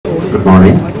Good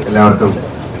morning. എല്ലാവർക്കും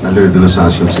നല്ലൊരു ദിവസം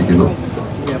ആശംസിക്കുന്നു.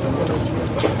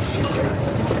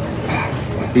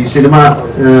 ഈ സിനിമ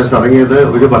തുടങ്ങിയത്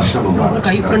ഒരു വർഷം മുമ്പാണ്.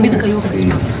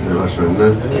 ഇന്ന്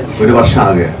ഒരു വർഷം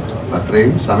ആകുകയാണ്.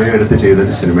 അത്രയും സമയമെടുത്ത്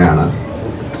ചെയ്തൊരു സിനിമയാണ്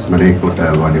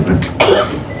മലൈക്കോട്ടായി വാലിബൻ.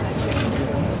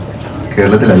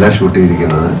 കേരളത്തിലല്ല ഷൂട്ട്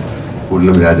ചെയ്തിരിക്കുന്നത്,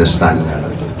 കൂടുതലും രാജസ്ഥാനിലാണ്,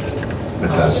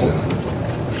 മദ്രാസിലാണ്.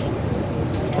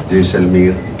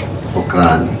 ജയ്സൽമീർ,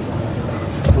 പൊക്രാൻ,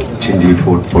 ചിഞ്ചി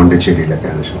ഫോർട്ട്,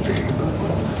 പോണ്ടിച്ചേരിയിലൊക്കെയാണ് ഷൂട്ട് ചെയ്യുന്നത്.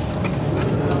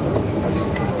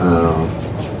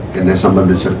 എന്നെ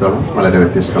സംബന്ധിച്ചിടത്തോളം വളരെ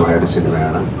വ്യത്യസ്തമായൊരു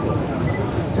സിനിമയാണ്.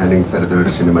 ഞാൻ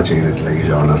ഇത്തരത്തിലൊരു സിനിമ ചെയ്തിട്ടില്ല, ഈ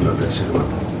ജോണറിലുള്ളൊരു സിനിമ.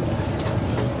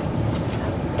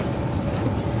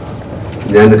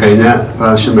 ഞാൻ കഴിഞ്ഞ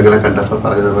പ്രാവശ്യം നിങ്ങളെ കണ്ടപ്പോൾ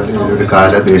പറഞ്ഞതുപോലെ ഇതിനൊരു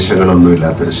കാലദേശങ്ങളൊന്നും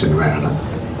ഇല്ലാത്തൊരു സിനിമയാണ്.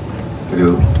 ഒരു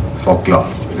ഫോക്ലോർ,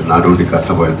 ഒരു നാടോടി കഥ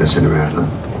പോലത്തെ സിനിമയാണ്.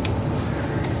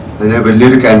 അതിനെ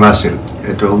വലിയൊരു ക്യാൻവാസിൽ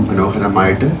ഏറ്റവും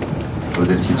മനോഹരമായിട്ട്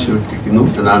അവതരിപ്പിച്ചിരിക്കുന്നു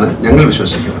എന്നാണ് ഞങ്ങൾ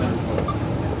വിശ്വസിക്കുന്നത്.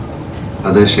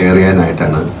 അത് ഷെയർ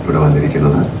ചെയ്യാനായിട്ടാണ് ഇവിടെ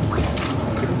വന്നിരിക്കുന്നത്.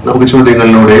 നമുക്ക്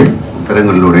ചോദ്യങ്ങളിലൂടെയും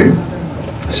ഉത്തരങ്ങളിലൂടെയും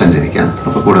സഞ്ചരിക്കാം,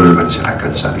 അപ്പോൾ കൂടുതൽ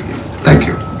മനസ്സിലാക്കാൻ സാധിക്കും. Thank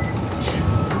you.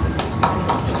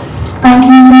 Thank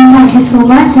you so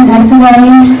much.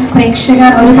 അടുത്തതായി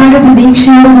പ്രേക്ഷകർ ഒരുപാട്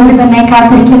പ്രതീക്ഷയോടുകൂടി തന്നെ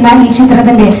കാത്തിരിക്കുന്ന ഈ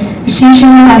ചിത്രത്തിന്റെ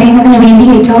വിശേഷങ്ങൾ അറിയുന്നതിന് വേണ്ടി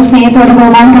ഏറ്റവും സ്നേഹത്തോടെ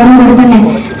ബഹുമാനത്തോടും കൂടി തന്നെ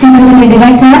ചിത്രത്തിന്റെ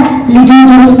ഡയറക്ടർ ലിജോ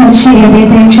ജോസ് മനുഷ്യരെ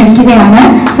അദ്ദേഹത്തെ ക്ഷണിക്കുകയാണ്.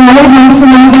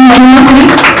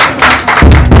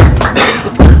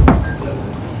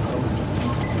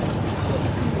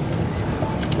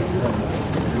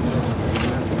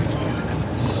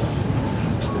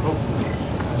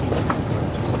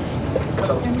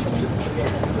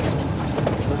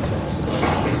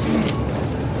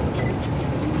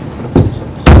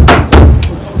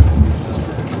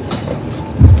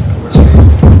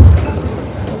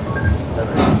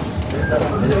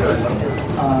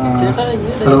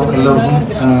 ഹലോ, എല്ലാവർക്കും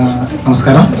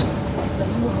നമസ്കാരം.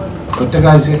 ഒറ്റ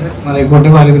കാഴ്ചയിൽ മലൈക്കോട്ടെ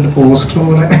വാലിബിൻ്റെ പോസ്റ്റർ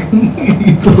പോലെ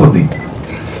തോന്നി.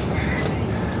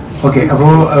 ഓക്കെ,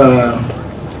 അപ്പോൾ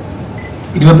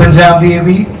 25-ാം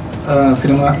തീയതി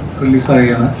സിനിമ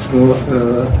റിലീസാകുകയാണ്. അപ്പോൾ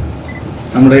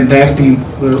നമ്മുടെ എൻ്റയർ ടീം,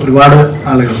 ഒരുപാട്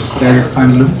ആളുകൾ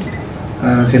രാജസ്ഥാനിലും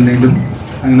ചെന്നൈയിലും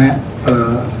അങ്ങനെ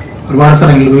ഒരുപാട്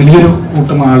സ്ഥലങ്ങളിൽ വലിയൊരു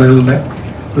കൂട്ടം ആളുകളുടെ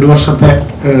ഒരു വർഷത്തെ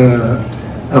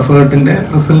എഫേർട്ടിൻ്റെ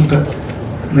റിസൾട്ട്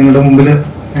നിങ്ങളുടെ മുമ്പിൽ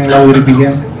ഞങ്ങൾ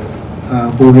അവതരിപ്പിക്കാൻ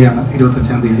പോവുകയാണ്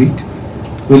 25-ാം തീയതി.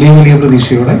 വലിയ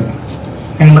പ്രതീക്ഷയോടെ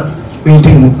ഞങ്ങൾ വെയിറ്റ്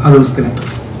ചെയ്യുന്നു ആ ദിവസത്തിനായിട്ട്.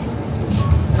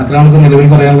 അത്ര നമുക്ക് നിലവിൽ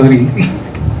പറയാനുള്ള രീതി.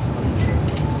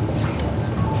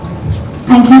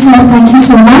 Thank you, sir. Thank you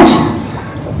so much.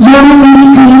 Young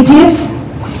Creatives,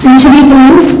 Century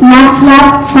Films, Max Lab,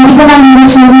 saregama എന്നിവ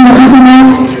ചേർന്ന് നിർവഹിക്കുന്ന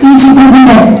ഈ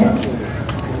ചിത്രത്തിന്റെ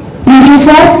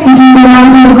പ്രൊഡ്യൂസർ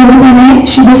കൂടി തന്നെ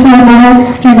ശുഭസാരമാണ്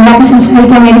രണ്ടാമത്തെ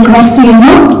സംസാരിക്കാൻ റിക്വസ്റ്റ്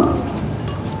ചെയ്യുന്നു.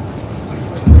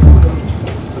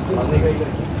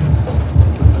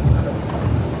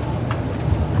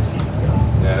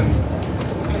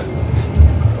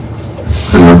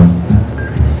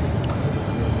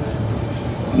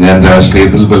 ഞാൻ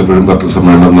രാഷ്ട്രീയത്തിൽ പലപ്പോഴും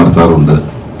പത്രസമ്മേളനം നടത്താറുണ്ട്.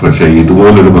 പക്ഷേ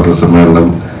ഇതുപോലൊരു പത്രസമ്മേളനം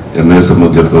എന്നെ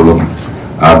സംബന്ധിച്ചിടത്തോളം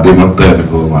ആദ്യമത്തെ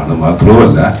അനുഭവമാണ്.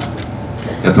 മാത്രവുമല്ല,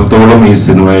 എത്രത്തോളം ഈ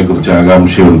സിനിമയെക്കുറിച്ച്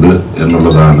ആകാംക്ഷയുണ്ട്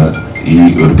എന്നുള്ളതാണ് ഈ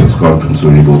ഒരു പ്രസ് കോൺഫറൻസ്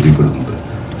വഴി ബോധ്യപ്പെടുന്നത്.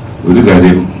 ഒരു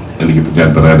കാര്യം ഞാൻ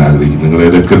പറയാൻ ആഗ്രഹിക്കുന്നു. നിങ്ങൾ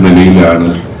ഏതൊക്കെ നിലയിലാണ്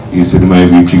ഈ സിനിമയെ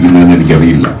വീക്ഷിക്കുന്നതെന്ന്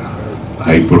എനിക്കറിയില്ല.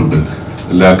 ഹൈപ്പുണ്ട്,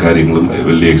 എല്ലാ കാര്യങ്ങളും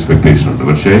വലിയ എക്സ്പെക്ടേഷൻ ഉണ്ട്.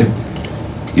 പക്ഷേ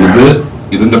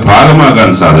ഇതിൻ്റെ ഭാഗമാകാൻ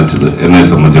സാധിച്ചത് എന്നെ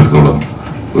സംബന്ധിച്ചിടത്തോളം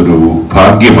ഒരു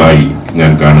ഭാഗ്യമായി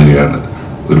ഞാൻ കാണുകയാണ്.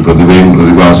 ഒരു പ്രതിഭയും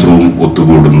പ്രതിഭാസവും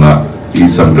ഒത്തുകൂടുന്ന ഈ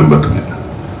സംരംഭത്തിന്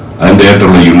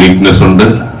അതിൻ്റെതായിട്ടുള്ള യുണീക്നെസ് ഉണ്ട്,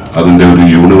 അതിൻ്റെ ഒരു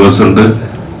യൂണിവേഴ്സ് ഉണ്ട്.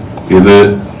 ഇത്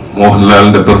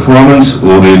മോഹൻലാലിൻ്റെ പെർഫോമൻസ്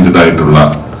ഓറിയന്റഡ് ആയിട്ടുള്ള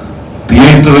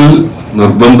തിയേറ്ററിൽ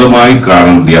നിർബന്ധമായി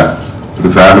കാണേണ്ട ഒരു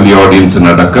ഫാമിലി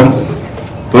ഓഡിയൻസിനടക്കം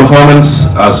പെർഫോമൻസ്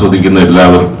ആസ്വദിക്കുന്ന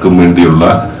എല്ലാവർക്കും വേണ്ടിയുള്ള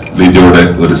ലിജോയുടെ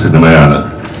ഒരു സിനിമയാണ്.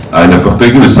 അതിൻ്റെ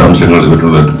പ്രത്യേക വിശദാംശങ്ങൾ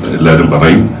ഇവരുള്ള എല്ലാവരും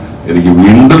പറയും. എനിക്ക്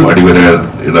വീണ്ടും അടിവര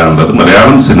ഇടാനുള്ളത്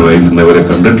മലയാളം സിനിമയിൽ ഇന്നവരെ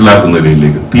കണ്ടിട്ടില്ലാത്ത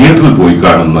നിലയിലേക്ക് തിയേറ്ററിൽ പോയി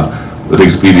കാണുന്ന ഒരു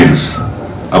എക്സ്പീരിയൻസ്,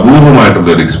 അപൂർവമായിട്ടുള്ള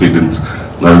ഒരു എക്സ്പീരിയൻസ്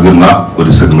നൽകുന്ന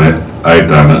ഒരു സിനിമ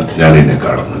ആയിട്ടാണ് ഞാൻ ഇതിനെ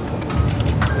കാണുന്നത്.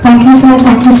 Thank you, sir.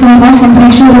 Thank you so much.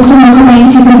 പ്രേക്ഷകർക്ക് ഈ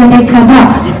ചിത്രത്തിന്റെ കഥ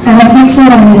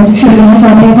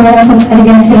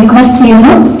സംസാരിക്കാൻ റിക്വസ്റ്റ്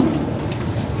ചെയ്യുന്നു.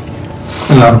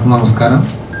 എല്ലാവർക്കും നമസ്കാരം.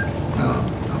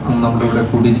 നമ്മുടെ ഇവിടെ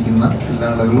കൂടിയിരിക്കുന്ന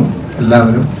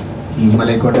എല്ലാവരും ഈ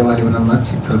മലൈക്കോട്ടെ വാലിബൻ എന്ന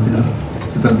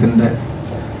ചിത്രത്തിൻ്റെ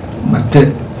മറ്റ്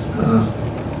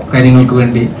കാര്യങ്ങൾക്ക്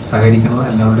വേണ്ടി സഹകരിക്കണം.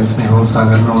 എല്ലാവരുടെയും സ്നേഹവും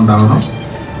സഹകരണവും ഉണ്ടാവണം.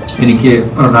 എനിക്ക്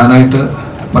പ്രധാനമായിട്ട്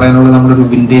പറയാനുള്ളത് നമ്മുടെ ഒരു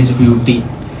വിൻറ്റേജ് ബ്യൂട്ടി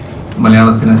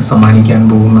മലയാളത്തിന് സമ്മാനിക്കാൻ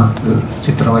പോകുന്ന ഒരു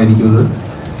ചിത്രമായിരിക്കും ഇത്.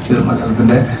 ഇത്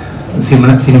മലയാളത്തിൻ്റെ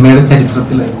സിനിമയുടെ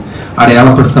ചരിത്രത്തിൽ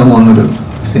അടയാളപ്പെടുത്താൻ പോകുന്നൊരു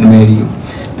സിനിമയായിരിക്കും.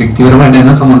 വ്യക്തിപരമായിട്ട്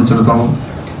എന്നെ സംബന്ധിച്ചിടത്തോളം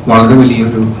വളരെ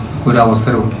വലിയൊരു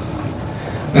അവസരവും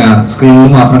സ്ക്രീനിൽ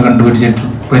മാത്രം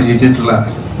പരിചയിച്ചിട്ടുള്ള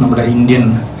നമ്മുടെ ഇന്ത്യൻ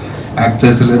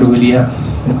ആക്ടേഴ്സിൽ ഒരു വലിയ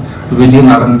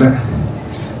നടൻ്റെ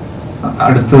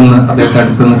അദ്ദേഹത്തെ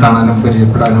അടുത്ത് നിന്ന് കാണാനും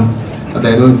പരിചയപ്പെടാനും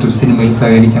അതായത് ഒരു സിനിമയിൽ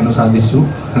സഹകരിക്കാനും സാധിച്ചു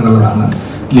എന്നുള്ളതാണ്.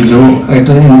 ലിജോ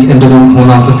ആയിട്ട് എൻ്റെ ഒരു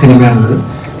 3ാമത്തെ സിനിമയാണിത്.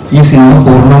 ഈ സിനിമ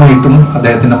പൂർണ്ണമായിട്ടും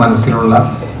അദ്ദേഹത്തിൻ്റെ മനസ്സിലുള്ള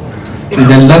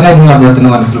ഇതെല്ലാ കാര്യങ്ങളും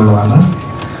അദ്ദേഹത്തിൻ്റെ മനസ്സിലുള്ളതാണ്.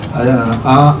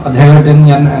 അദ്ദേഹമായിട്ട്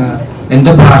ഞാൻ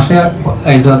എൻ്റെ ഭാഷ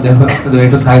ആയിട്ട്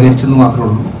അതുമായിട്ട് സഹകരിച്ചെന്ന് മാത്രമേ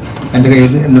ഉള്ളൂ. എൻ്റെ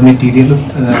കയ്യിൽ എൻ്റെ മെറ്റീരിയൽ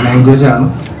ലാംഗ്വേജാണ്.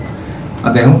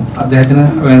 അദ്ദേഹത്തിന്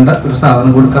വേണ്ട ഒരു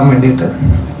സാധനം കൊടുക്കാൻ വേണ്ടിയിട്ട്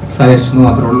സഹകരിച്ചെന്ന്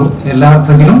മാത്രമേ ഉള്ളൂ. എല്ലാ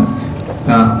അർത്ഥത്തിലും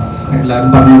എല്ലാവരും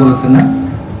പറഞ്ഞ പോലെ തന്നെ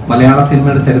മലയാള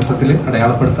സിനിമയുടെ ചരിത്രത്തിൽ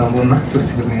അടയാളപ്പെടുത്താൻ പോകുന്ന ഒരു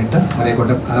സിനിമയായിട്ട്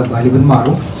മലയക്കോട്ടെ വാലിബൻ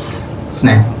മാറും.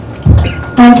 സ്നേഹം.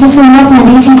 Thank you so much.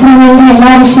 ഈ ചിത്രങ്ങളുടെ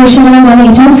എല്ലാ വിശേഷങ്ങളും ഞാൻ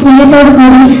ഏറ്റവും സ്നേഹത്തോടു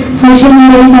കൂടി സോഷ്യൽ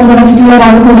മീഡിയയിൽ പങ്കുവച്ചിട്ടുള്ള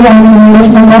ഒരാൾ കൂടിയാണ് നമ്മുടെ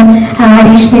സ്വന്തം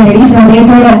ഹരീഷ് പേരടി. സോ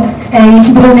അദ്ദേഹത്തോട് ഈ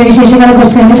ചിത്രത്തിന്റെ വിശേഷങ്ങളെ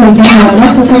കുറിച്ച് തന്നെ ചോദിക്കാവുന്നതാണ്.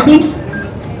 So please.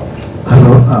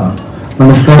 ഹലോ,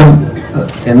 നമസ്കാരം.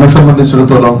 എന്നെ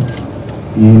സംബന്ധിച്ചിടത്തോളം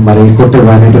ഈ മലൈക്കോട്ടെ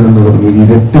വാലിബൻ എന്ന് പറയുന്നത്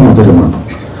ഇരട്ടി മധുരമാണ്.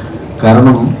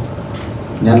 കാരണം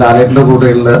ഞാൻ ലാലേട്ടൻ്റെ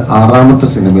കൂടെയുള്ള 6ാമത്തെ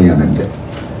സിനിമയാണ് എൻ്റെ.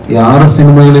 ഈ 6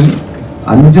 സിനിമകളിൽ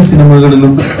 5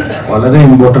 സിനിമകളിലും വളരെ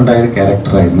ഇമ്പോർട്ടൻ്റ് ആയ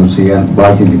ക്യാരക്ടറായിരുന്നു ചെയ്യാൻ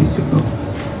ഭാഗ്യം ലഭിച്ചിരുന്നു.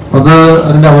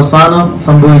 അതിൻ്റെ അവസാനം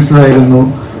സംഭവിച്ചതായിരുന്നു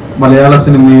മലയാള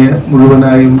സിനിമയെ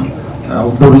മുഴുവനായും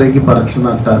ഔട്ട്ഡോറിലേക്ക് പറിച്ചു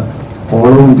നട്ട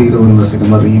ഓളവും തീരവും എന്ന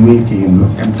സിനിമ റീമേക്ക് ചെയ്യുന്നു.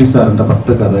 MT സാറിൻ്റെ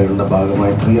 10 കഥകളുടെ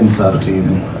ഭാഗമായി പ്രിയൻ സാർ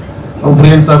ചെയ്യുന്നു. അപ്പോൾ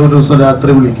പ്രിയൻ സാർ ഒരു ദിവസം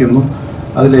രാത്രി വിളിക്കുന്നു.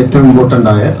 അതിലേറ്റവും ഇമ്പോർട്ടൻ്റ്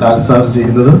ആയ ലാൽ സാർ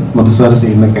ചെയ്യുന്നത് മധു സാർ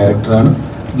ചെയ്യുന്ന ക്യാരക്ടറാണ്,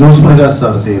 ജോസ് പ്രകാശ്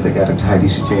സാർ ചെയ്ത ക്യാരക്ടർ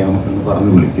ഹരീഷ് ചെയ്യണം എന്ന്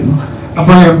പറഞ്ഞ് വിളിക്കുന്നു.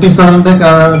 അപ്പോൾ MT സാറിൻ്റെ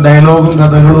ഡയലോഗും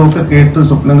കഥകളും ഒക്കെ കേട്ട്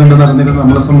സ്വപ്നം കണ്ട് നടന്നിരുന്ന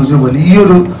നമ്മളെ സംബന്ധിച്ച്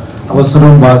വലിയൊരു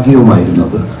അവസരവും ഭാഗ്യവുമായിരുന്നു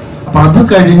അത്. അപ്പം അത്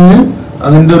കഴിഞ്ഞ്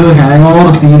അതിൻ്റെ ഒരു ഹാങ് ഓവർ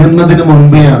തീരുന്നതിന്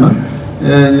മുൻപെയാണ്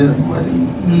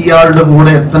ഇയാളുടെ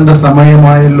കൂടെ എത്തേണ്ട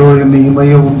സമയമായല്ലോ എന്ന്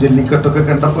ഈമയവും ജല്ലിക്കെട്ടൊക്കെ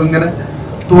കണ്ടപ്പോൾ ഇങ്ങനെ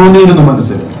തോന്നിയിരുന്നു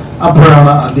മനസ്സിൽ.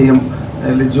 അപ്പോഴാണ് അദ്ദേഹം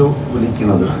ലിജോ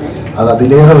വിളിക്കുന്നത്. അത്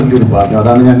അതിലേറെ വലിയൊരു ഭാഗ്യം.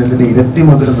 അതാണ് ഞാൻ ഇതിൻ്റെ ഇരട്ടി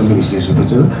മധുരം എന്ന്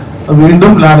വിശേഷിപ്പിച്ചത്.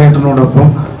 വീണ്ടും ലാലേട്ടനോടൊപ്പം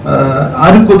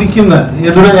ആരും കൊതിക്കുന്ന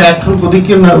ഏതൊരു ആക്ടറും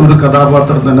കൊതിക്കുന്ന ഒരു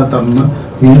കഥാപാത്രം തന്നെ തന്ന്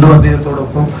വീണ്ടും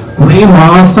അദ്ദേഹത്തോടൊപ്പം കുറേ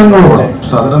മാസങ്ങളോളം,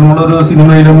 സാധാരണ നമ്മളൊരു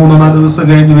സിനിമയിൽ 3-4 ദിവസം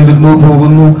കഴിഞ്ഞ് വരുന്നു,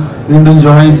 പോകുന്നു, വീണ്ടും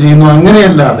ജോയിൻ ചെയ്യുന്നു,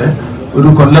 അങ്ങനെയല്ലാതെ ഒരു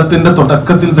കൊല്ലത്തിൻ്റെ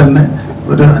തുടക്കത്തിൽ തന്നെ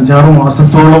ഒരു 5-6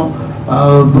 മാസത്തോളം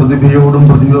പ്രതിഭയോടും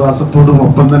പ്രതിഭാസത്തോടും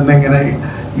ഒപ്പം തന്നെ ഇങ്ങനെ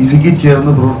ഇഴുകി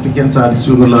ചേർന്ന് പ്രവർത്തിക്കാൻ സാധിച്ചു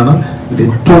എന്നുള്ളതാണ് ഇതിൻ്റെ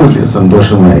ഏറ്റവും വലിയ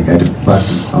സന്തോഷമായ കാര്യം.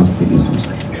 ബാക്കി നമുക്ക് പിന്നെയും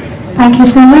സംസാരിക്കാം. Thank you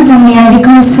so much, and may I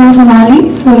request Sonali,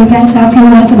 so you can say a few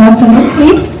words about Philip,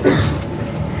 please.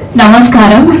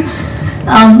 Namaskaram.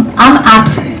 I'm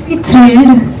absolutely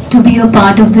thrilled to be a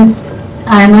part of this.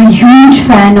 I'm a huge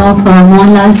fan of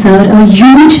Mohanlal sir, a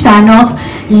huge fan of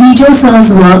Lijo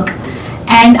sir's work,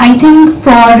 and I think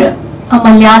for a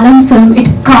Malayalam film, it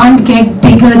can't get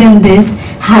bigger than this,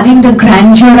 having the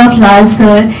grandeur of Lal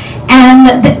sir and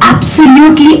the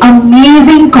absolutely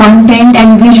amazing content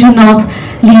and vision of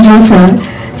Lijo sir.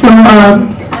 So I've done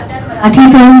Marathi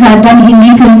films, I've done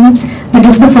Hindi films, but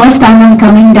this is the first time I'm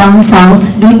coming down south,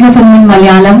 doing a film in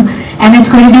Malayalam, and it's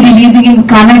going to be releasing in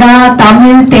Kannada,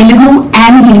 Tamil, Telugu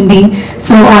and Hindi.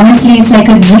 So honestly, it's like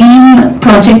a dream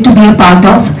project to be a part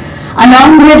of.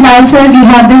 Along with Lal sir, we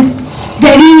have this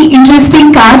very interesting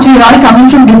cast. We are all coming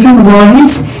from different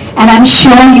worlds, and I'm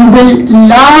sure you will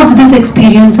love this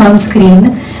experience on screen.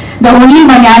 The only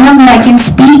Malayalam that I can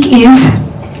speak is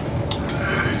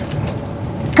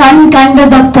Kanda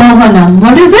the Pavanam.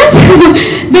 What is this?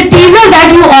 The teaser that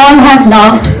you all have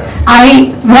loved. I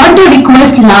want to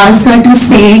request Lal sir to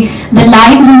say the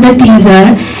lines in the teaser,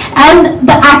 and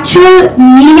the actual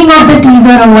meaning of the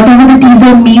teaser, or whatever the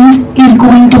teaser means, is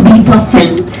going to be the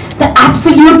film. The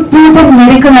absolute truth and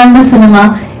miracle on the cinema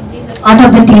is a part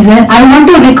of the teaser. I want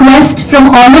to request from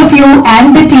all of you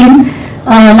and the team,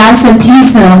 Lal sir,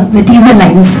 please, the teaser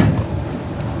lines.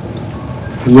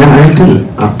 Yeah, I'll tell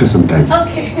after some time.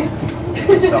 Okay.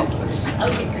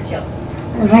 Okay, sure.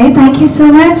 Right, thank you so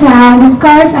much. And of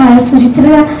course,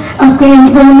 Suchitra,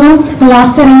 എനിക്ക് തോന്നുന്നു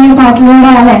last ഇറങ്ങിയ പാട്ടിലൂടെ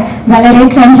അല്ലെ വളരെ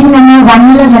ട്രെൻഡിൽ നമ്മൾ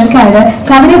 1 നിൽക്കാറ്.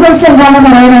 So അതിനെ കുറിച്ച് എന്താണ്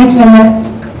പറയാനായിട്ടുള്ളത്?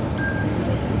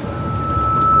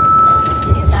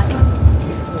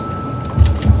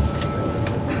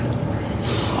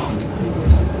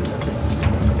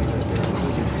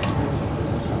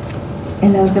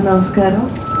 എല്ലാവർക്കും നമസ്കാരം.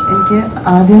 എനിക്ക്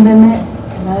ആദ്യം തന്നെ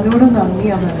എല്ലാവരോടും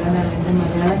നന്ദിയാണ് പറയാനാണ്. എൻ്റെ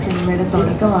മലയാള സിനിമയുടെ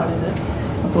തുടക്കമാണിത്.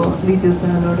 അപ്പോൾ ലിജോ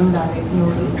സാറിനോടും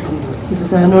ലാലേട്ടനോടും ശിവ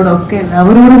സാറിനോടും ഒക്കെ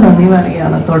എല്ലാവരോടും നന്ദി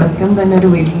പറയുകയാണ്. തുടക്കം തന്നെ ഒരു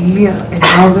വലിയ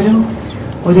എല്ലാവരും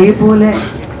ഒരേപോലെ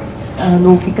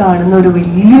നോക്കിക്കാണുന്ന ഒരു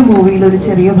വലിയ മൂവിയിൽ ഒരു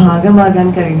ചെറിയ ഭാഗമാകാൻ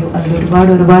കഴിഞ്ഞു. അതിൽ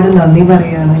ഒരുപാട് നന്ദി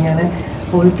പറയുകയാണ്. ഞാൻ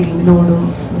ഹോൾ ടീമിനോടും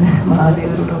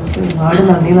മഹാദേവരോടും ഒക്കെ ഒരുപാട്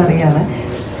നന്ദി പറയുകയാണ്.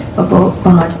 അപ്പോൾ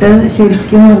പാട്ട്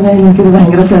ശരിക്കും പറഞ്ഞാൽ എനിക്കൊരു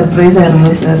ഭയങ്കര സർപ്രൈസ്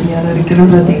ആയിരുന്നു സർ. ഞാൻ ഒരിക്കലും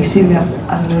പ്രതീക്ഷിച്ചില്ല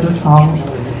അങ്ങനൊരു സോങ്.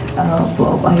 അപ്പോൾ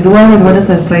ഒരുപാട്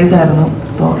സർപ്രൈസ് ആയിരുന്നു.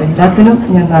 അപ്പോൾ എല്ലാത്തിനും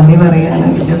ഞാൻ നന്ദി പറയുകയാണ്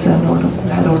ലിജോ സാറിനോടും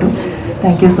എല്ലാവരോടും.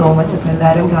 Thank you so much. അപ്പോൾ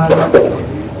എല്ലാവരും കാണണം.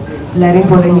 എല്ലാവരെയും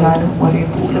പോലെ ഞാനും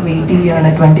ഒരേപോലെ വെയിറ്റ് ചെയ്യുകയാണ്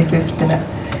 25th.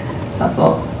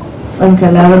 അപ്പോൾ നമുക്ക്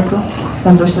എല്ലാവർക്കും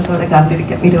സന്തോഷത്തോടെ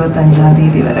കാത്തിരിക്കാം 25-ാം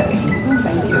തീയതി വരെ.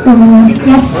 So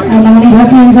yes, നമ്മൾ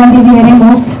 25-ാം തീയതി വരെ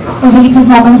മോസ്റ്റ് വെയിറ്റഡ്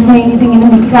മൊമെന്റ്സിന് വേണ്ടിയിട്ട് ഇങ്ങനെ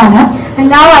നിൽക്കുകയാണ്.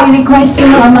 Now I request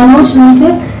Manoj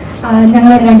Moses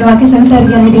ഞങ്ങളോട് 2 വാക്ക്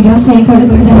സംസാരിക്കാനായിട്ട് ഇരുപത് സ്നേഹത്തോട്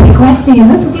കൂടി തന്നെ റിക്വസ്റ്റ്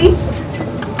ചെയ്യുന്നു. So please.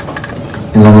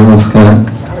 എല്ലാവർക്കും നമസ്കാരം.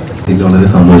 എനിക്ക് വളരെ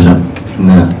സന്തോഷം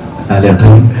ഇന്ന്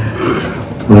ലാലേട്ടൻ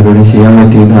കൂടി ചെയ്യാൻ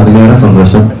പറ്റിയത് അതിലേറെ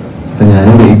സന്തോഷം. അപ്പം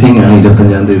ഞാനും വെയിറ്റിംഗ് ആണ്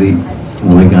 25-ാം തീയതി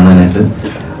മൂവി കാണാനായിട്ട്.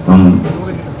 അപ്പം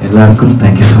എല്ലാവർക്കും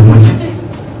താങ്ക് യു സോ മച്ച്.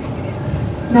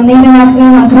 നന്ദിയുടെ വാക്കുകൾ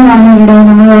മാത്രമാണ് ഇവിടെ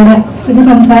നമ്മളോട് കുറിച്ച്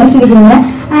സംസാരിച്ചിരിക്കുന്നത്.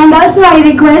 And also I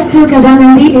request to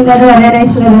കഥാനന്ദി എന്താണ്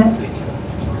പറയാനായിട്ടുള്ളത്?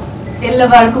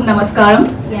 എല്ലാവർക്കും നമസ്കാരം.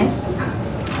 Yes.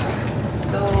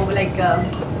 So like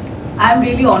I'm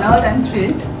really honored and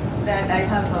thrilled that I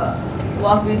have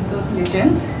worked with those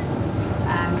legends,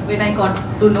 and when I got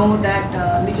to know that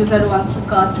Lijo sir wants to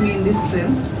cast me in this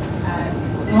film and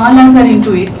Mohanlal sir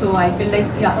into it, so I feel like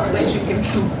my dream came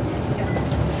true.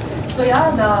 So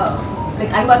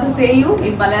like I want to say you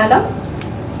in Malayalam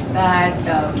that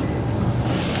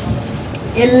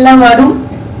എല്ലാവരും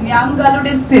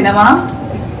ഞങ്ങളുടെ cinema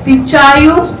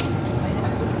തിരിച്ചായും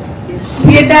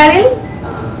തിയേറ്ററിൽ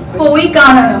പോയി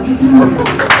കാണണം.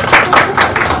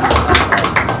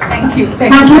 Thank you.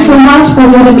 Thank you so much for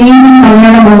your amazing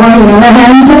Malayalam over.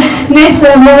 And next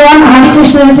move on Hadi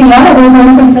Krishna Singh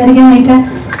അതോട് സംസാരിക്കാനായിട്ട്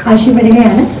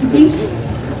ആവശ്യപ്പെടുകയാണ്. So please.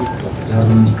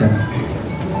 എല്ലാവർക്കും നമസ്കാരം.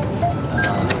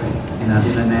 ഞാൻ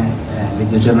ആദ്യം തന്നെ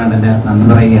ലിജോ ചേട്ടനോട് എൻ്റെ നന്ദി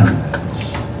പറയുകയാണ്.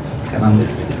 കാരണം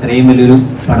ഇത്രയും വലിയൊരു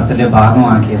പടത്തിൻ്റെ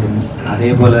ഭാഗമാക്കിയതിനും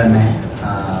അതേപോലെ തന്നെ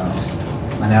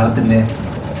മലയാളത്തിൻ്റെ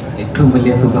ഏറ്റവും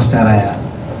വലിയ സൂപ്പർ സ്റ്റാറായ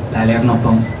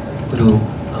ലാലേട്ടനൊപ്പം ഒരു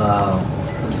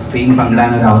സ്ക്രീൻ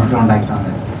പങ്കിടാനൊരു അവസരം ഉണ്ടാക്കി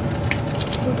തന്നത്.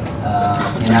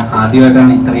 ഞാൻ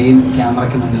ആദ്യമായിട്ടാണ് ഇത്രയും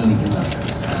ക്യാമറയ്ക്ക് മുന്നിൽ നിൽക്കുന്നത്.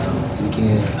 എനിക്ക്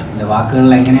എൻ്റെ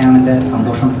വാക്കുകളിൽ എങ്ങനെയാണ് എൻ്റെ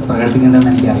സന്തോഷം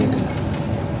പ്രകടിപ്പിക്കേണ്ടതെന്ന് എനിക്കറിയത്തില്ല.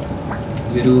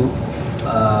 ഈയൊരു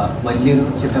വലിയൊരു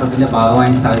ചിത്രത്തിൻ്റെ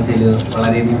ഭാഗമായി സാധിച്ചതിൽ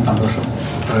വളരെയധികം സന്തോഷം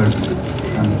പ്രകടിപ്പിക്കുന്നു.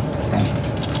 നന്ദി. Thank you.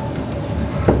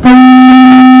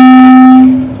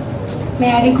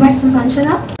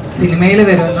 സിനിമയിൽ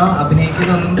വരുമെന്നോ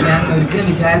അഭിനയിക്കുന്നൊന്നും ഞാൻ ഒരിക്കലും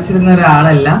വിചാരിച്ചിരുന്ന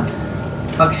ഒരാളല്ല.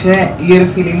 പക്ഷേ ഈ ഒരു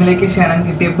ഫിലിമിലേക്ക് ക്ഷണം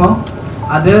കിട്ടിയപ്പോൾ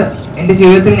അത് എൻ്റെ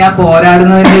ജീവിതത്തിൽ ഞാൻ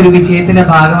പോരാടുന്നതിൻ്റെ ഒരു വിജയത്തിൻ്റെ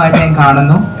ഭാഗമായിട്ട് ഞാൻ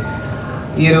കാണുന്നു.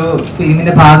 ഈ ഒരു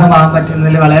ഫിലിമിൻ്റെ ഭാഗമാകാൻ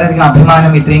പറ്റുന്നതിൽ വളരെയധികം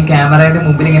അഭിമാനം, ഇത്രയും ക്യാമറയുടെ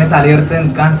മുമ്പിൽ ഇങ്ങനെ തലയുയർത്തി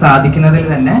നിൽക്കാൻ സാധിക്കുന്നതിൽ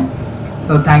തന്നെ.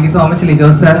 So thank you so much Lijo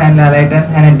sir and Lalettan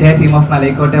and entire team of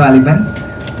Malaikottai Vaaliban.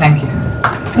 Thank you.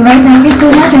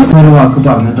 ഒരു വാക്ക്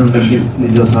പറഞ്ഞിട്ടുണ്ടെങ്കിൽ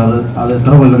ലിജോ സാർ അത്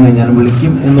എത്ര കൊല്ലം കഴിഞ്ഞാലും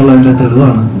വിളിക്കും എന്നുള്ളതിന്റെ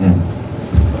തെളിവാണ് ഞാൻ.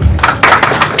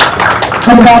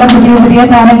 ഒരുപാട് പുതിയ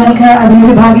താരങ്ങൾക്ക്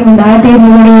അതിനൊരു ഭാഗ്യം ഉണ്ടാകട്ടെ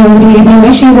എന്നുള്ള ഒരു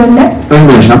വേദി ചെയ്തുകൊണ്ട് ഒരു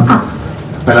നിമിഷം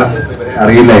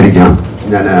അറിയില്ലായിരിക്കാം.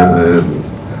 ഞാൻ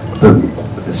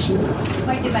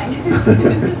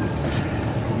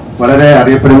വളരെ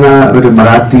അറിയപ്പെടുന്ന ഒരു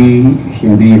മറാത്തി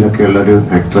ഹിന്ദിയിലൊക്കെയുള്ള ഒരു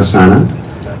ആക്ട്രസ് ആണ്.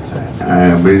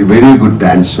 വെരി ഗുഡ്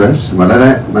ഡാൻസേഴ്സ്, വളരെ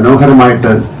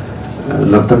മനോഹരമായിട്ട്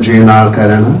നൃത്തം ചെയ്യുന്ന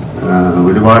ആൾക്കാരാണ്.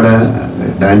 ഒരുപാട്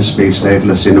ഡാൻസ് ബേസ്ഡ്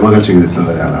ആയിട്ടുള്ള സിനിമകൾ ചെയ്തിട്ടുള്ള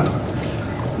ഒരാളാണ്.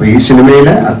 അപ്പോൾ ഈ സിനിമയിൽ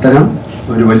അത്തരം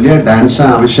ഒരു വലിയ ഡാൻസ്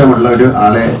ആവശ്യമുള്ള ഒരു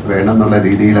ആളെ വേണം എന്നുള്ള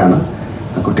രീതിയിലാണ്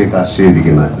ആ കുട്ടിയെ കാസ്റ്റ്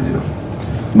ചെയ്തിരിക്കുന്നത്.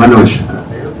 മനോജ്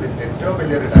ഏറ്റവും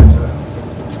വലിയൊരു ഡാൻസറാണ്.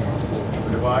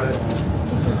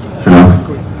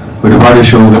 ഒരുപാട്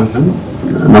ഷോകൾ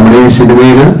നമ്മുടെ ഈ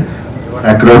സിനിമയിൽ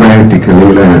അക്രോബാറ്റിക്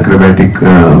അല്ലെങ്കിൽ അക്രോബാറ്റിക്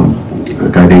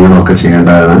കാര്യങ്ങളൊക്കെ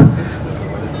ചെയ്യേണ്ടതാണ്.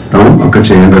 ഒക്കെ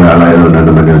ചെയ്യേണ്ട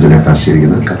ഒരാളായതുകൊണ്ടാണ് മനോജിനെ കാസ്റ്റ്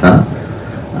ചെയ്തിരിക്കുന്നത്. കഥ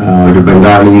ഒരു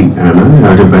ബംഗാളി ആണ്.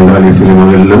 ഒരു ബംഗാളി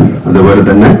ഫിലിമുകളിലും അതുപോലെ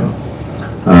തന്നെ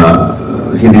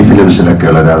ഹിന്ദി ഫിലിംസിലൊക്കെ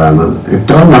ഉള്ള ഒരാളാണ്.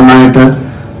 ഏറ്റവും നന്നായിട്ട്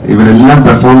ഇവരെല്ലാം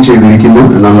പെർഫോം ചെയ്തിരിക്കുന്നു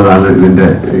എന്നുള്ളതാണ് ഇതിൻ്റെ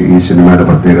ഈ സിനിമയുടെ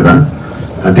പ്രത്യേകത.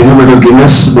 അദ്ദേഹം ഒരു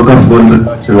ഗിന്നസ് ബുക്ക് ഓഫ് വേൾഡ്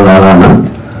ഉള്ള ആളാണ്.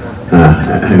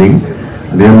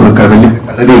 അദ്ദേഹം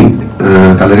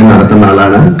കളറിങ് നടത്തുന്ന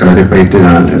ആളാണ്. കളരി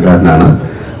പയറ്റുകാരനാണ്.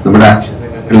 നമ്മുടെ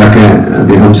ആക്ഷനിലൊക്കെ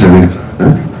അദ്ദേഹം ശ്രമിച്ചിട്ടുണ്ട്.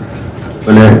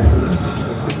 അതുപോലെ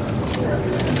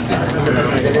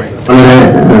വളരെ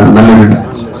നല്ലൊരു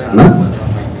ആണ്.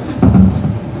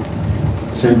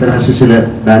 സെന്റ് തെരേസസിൽ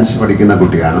ഡാൻസ് പഠിക്കുന്ന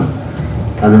കുട്ടിയാണ്.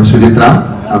 അതും സുചിത്ര,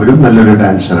 അവരും നല്ലൊരു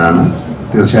ഡാൻസറാണ്.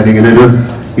 തീർച്ചയായിട്ടും ഇങ്ങനൊരു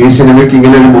ഈ സിനിമയ്ക്ക്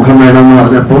ഇങ്ങനെ ഒരു മുഖം വേണമെന്ന്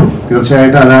പറഞ്ഞപ്പോൾ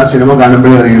തീർച്ചയായിട്ടും അത് ആ സിനിമ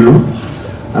കാണുമ്പോഴേ അറിയുള്ളൂ.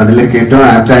 അതിലേക്ക് ഏറ്റവും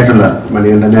ആപ്റ്റായിട്ടുള്ള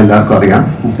മണികണ്ഠനെ എല്ലാവർക്കും അറിയാം.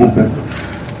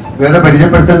 വേറെ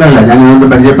പരിചയപ്പെടുത്തേണ്ടതല്ല, ഞാൻ ഇതൊന്ന്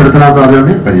പരിചയപ്പെടുത്തണമെന്ന്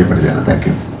പറഞ്ഞുകൊണ്ട് പരിചയപ്പെടുത്തിയാണ്. Thank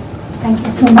you. Thank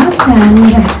you so much.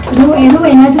 ഒരു ഏതോ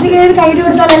എനർജറ്റിക് ആയിട്ട് കൈ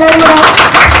കൊടുത്താൽ എല്ലാവരും കൂടെ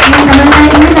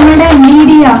നമ്മളുടെ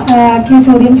മീഡിയ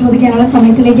ചോദ്യം ചോദിക്കാനുള്ള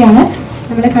സമയത്തിലേക്കാണ്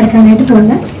നമ്മൾ കടക്കാനായിട്ട്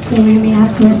പോകുന്നത്. So we may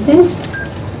ask questions.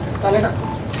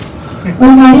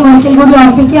 ഒരു കാര്യം ഒരിക്കൽ കൂടി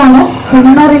ഓർപ്പിക്കുകയാണ്,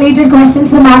 സിനിമ റിലേറ്റഡ്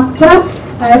ക്വസ്റ്റ്യൻസ് മാത്രം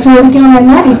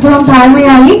ചോദിക്കണമെന്ന് ഏറ്റവും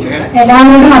താഴ്മയായി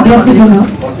എല്ലാവരോടും അഭ്യർത്ഥിക്കുന്നു.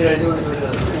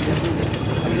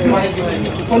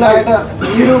 ഇപ്പോൾ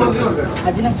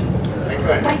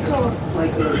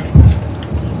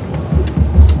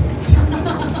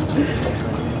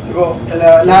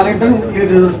ലാലേട്ടൻ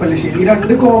പല്ലിശ്ശേരി, ഈ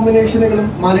രണ്ട് കോമ്പിനേഷനുകളും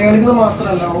മലയാളികൾ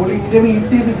മാത്രമല്ല ഓൾ ഇന്ത്യ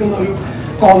വെയിറ്റ് ചെയ്ത് നിൽക്കുന്ന ഒരു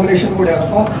കോമ്പിനേഷൻ കൂടിയാണ്.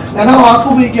 അപ്പോൾ ഞാൻ ആ വാക്ക്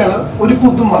ഉപയോഗിക്കുകയാണ്, ഒരു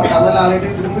പുതുമ. കാരണം ലാലേട്ടൻ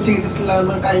ഇതിനുമ്പോൾ ചെയ്തിട്ടില്ല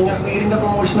എന്ന് കഴിഞ്ഞ നേരിൻ്റെ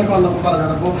പ്രൊമോഷനൊക്കെ വന്നപ്പോൾ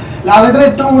പറഞ്ഞാണ്. അപ്പോൾ ലാലേട്ടൻ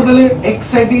ഏറ്റവും കൂടുതൽ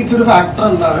എക്സൈറ്റ് ചെയ്യിച്ച ഒരു ഫാക്ടർ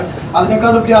എന്താണ്?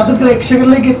 അതിനേക്കാൾ ഉപരി അത്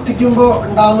പ്രേക്ഷകരിലേക്ക് എത്തിക്കുമ്പോൾ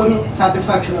ഉണ്ടാകുന്ന ഒരു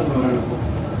സാറ്റിസ്ഫാക്ഷൻ എന്താ പറയുന്നത്?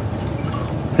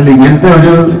 അല്ല, ഇങ്ങനത്തെ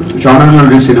ഒരു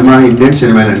ജോണറിലൊരു സിനിമ ഇന്ത്യൻ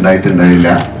സിനിമയിൽ ഉണ്ടായിട്ടുണ്ടായില്ല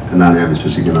എന്നാണ് ഞാൻ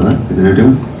വിശ്വസിക്കുന്നത്. ഇതിനൊരു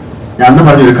ഞാൻ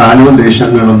പറഞ്ഞൊരു കാലവും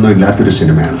ദേശങ്ങളൊന്നും ഇല്ലാത്തൊരു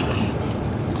സിനിമയാണ്.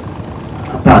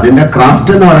 അപ്പൊ അതിന്റെ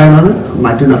ക്രാഫ്റ്റ് എന്ന് പറയുന്നത്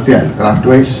മാറ്റി നിർത്തിയാൽ ക്രാഫ്റ്റ്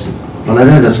വൈസ്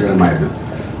വളരെ രസകരമായൊരു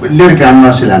വലിയൊരു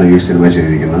ക്യാൻവാസിലാണ് ഈ സിനിമ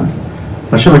ചെയ്തിരിക്കുന്നത്.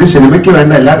 പക്ഷെ ഒരു സിനിമയ്ക്ക്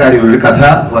വേണ്ട എല്ലാ കാര്യങ്ങളും, ഒരു കഥ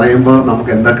പറയുമ്പോൾ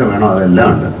നമുക്ക് എന്തൊക്കെ വേണോ അതെല്ലാം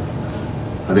ഉണ്ട്.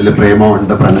 അതിൽ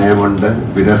പ്രേമമുണ്ട്, പ്രണയമുണ്ട്,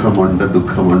 വിരഹമുണ്ട്,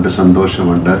 ദുഃഖമുണ്ട്,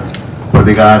 സന്തോഷമുണ്ട്,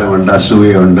 പ്രതികാരമുണ്ട്,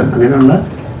 അസൂയുണ്ട്, അങ്ങനെയുള്ള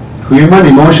ഹ്യൂമൻ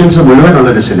ഇമോഷൻസ്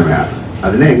മുഴുവനുള്ളൊരു സിനിമയാണ്.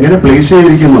 അതിനെ എങ്ങനെ പ്ലേസ്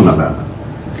ചെയ്തിരിക്കുന്നു എന്നുള്ളതാണ്.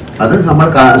 അത് നമ്മൾ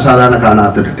സാധാരണ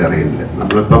കാണാത്തൊരു ടെറൈനിൽ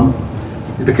നമ്മളിപ്പം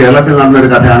ഇത് കേരളത്തിൽ നടന്ന ഒരു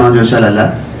കഥയാണോ എന്ന് ചോദിച്ചാൽ അല്ല,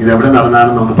 ഇതെവിടെ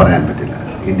നടന്നാണെന്ന് നമുക്ക് പറയാൻ പറ്റില്ല.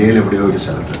 ഇന്ത്യയിൽ എവിടെയോ ഒരു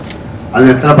സ്ഥലത്ത് അതിന്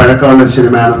എത്ര പഴക്കമുള്ള ഒരു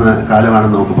സിനിമയാണെന്ന്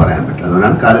കാലമാണെന്ന് നമുക്ക് പറയാൻ പറ്റില്ല.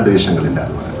 അതുകൊണ്ടാണ് കാലദേശങ്ങളില്ല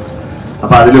എന്ന് പറയുന്നത്.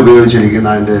 അപ്പോൾ അതിലുപയോഗിച്ചിരിക്കുന്ന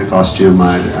അതിൻ്റെ കോസ്റ്റ്യൂം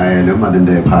ആയാലും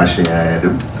അതിൻ്റെ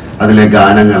ഭാഷയായാലും അതിലെ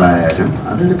ഗാനങ്ങളായാലും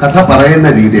അതൊരു കഥ പറയുന്ന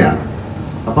രീതിയാണ്.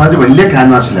 അപ്പോൾ അത് വലിയ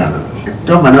ക്യാൻവാസിലാണ്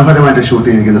ഏറ്റവും മനോഹരമായിട്ട് ഷൂട്ട്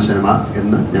ചെയ്തിരിക്കുന്ന സിനിമ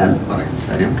എന്ന് ഞാൻ പറയുന്നു.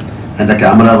 കാര്യം അതിൻ്റെ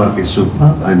ക്യാമറ വർക്ക് ഈസ് സൂപ്പർ,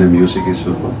 അതിൻ്റെ മ്യൂസിക് ഈസ്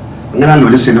സൂപ്പർ. അങ്ങനെയല്ല,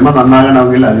 ഒരു സിനിമ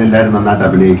നന്നാകണമെങ്കിൽ അതിലെല്ലാവരും നന്നായിട്ട്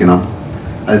അഭിനയിക്കണം,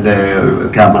 അതിൻ്റെ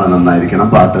ക്യാമറ നന്നായിരിക്കണം,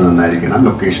 പാട്ട് നന്നായിരിക്കണം,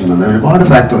 ലൊക്കേഷൻ നന്നായി, ഒരുപാട്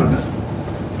ഫാക്ടറുണ്ട്.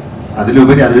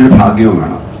 അതിലുപരി അതിനൊരു ഭാഗ്യവും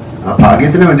വേണം. ആ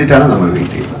ഭാഗ്യത്തിന് വേണ്ടിയിട്ടാണ് നമ്മൾ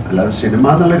വെയിറ്റ് ചെയ്യുന്നത്. അല്ലാതെ സിനിമ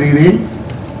എന്നുള്ള രീതിയിൽ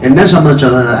എന്നെ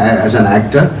സംബന്ധിച്ചുള്ള ആസ് ആൻ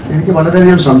ആക്ടർ എനിക്ക്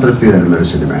വളരെയധികം സംതൃപ്തി തരുന്ന ഒരു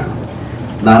സിനിമയാണ്.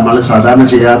 നമ്മൾ സാധാരണ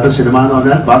ചെയ്യാത്ത സിനിമ എന്ന്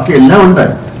പറഞ്ഞാൽ ബാക്കി എല്ലാം ഉണ്ട്,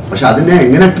 പക്ഷെ അതിനെ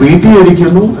എങ്ങനെ ട്രീറ്റ്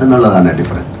ചെയ്തിരിക്കുന്നു എന്നുള്ളതാണ്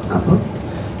ഡിഫറൻറ്റ്. അപ്പോൾ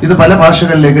ഇത് പല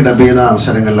ഭാഷകളിലേക്ക് ഡബ് ചെയ്യുന്ന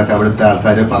അവസരങ്ങളിലൊക്കെ അവിടുത്തെ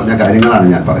ആൾക്കാർ പറഞ്ഞ കാര്യങ്ങളാണ്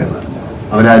ഞാൻ പറയുന്നത്.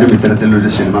 അവരാരും ഇത്തരത്തിലൊരു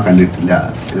സിനിമ കണ്ടിട്ടില്ല,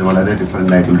 ഇത് വളരെ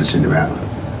ഡിഫറെൻ്റ് ആയിട്ടുള്ളൊരു സിനിമയാണ്.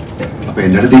 അപ്പോൾ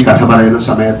എൻ്റെ അടുത്ത് ഈ കഥ പറയുന്ന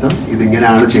സമയത്തും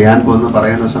ഇതിങ്ങനെയാണ് ചെയ്യാൻ പോകുന്നത്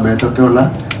പറയുന്ന സമയത്തൊക്കെയുള്ള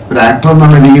ഒരു ആക്ടർ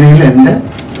എന്നുള്ള രീതിയിൽ എൻ്റെ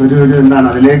ഒരു എന്താണ്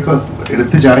അതിലേക്ക്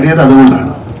എടുത്തു ചാടിയത്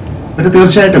അതുകൊണ്ടാണ്. പിന്നെ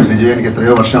തീർച്ചയായിട്ടും ലിജോ എനിക്ക്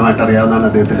എത്രയോ വർഷമായിട്ട് അറിയാവുന്നതാണ്.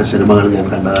 അദ്ദേഹത്തിൻ്റെ സിനിമകൾ ഞാൻ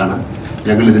കണ്ടതാണ്.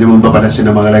 ഞങ്ങൾ ഇതിനു മുമ്പ് പല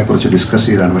സിനിമകളെക്കുറിച്ച് ഡിസ്കസ്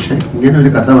ചെയ്തതാണ്. പക്ഷേ ഇങ്ങനെ ഒരു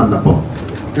കഥ വന്നപ്പോൾ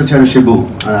തീർച്ചയായിട്ടും ഷിബു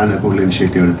അതാണ് കൂടുതൽ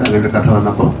ഇനിഷ്യേറ്റീവ് എടുത്ത് അങ്ങനെ ഒരു കഥ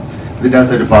വന്നപ്പോൾ ഇതിൻ്റെ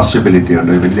അകത്തൊരു പോസിബിലിറ്റി ഉണ്ട്.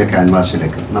 ഒരു വലിയ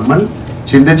ക്യാൻവാസിലേക്ക് നമ്മൾ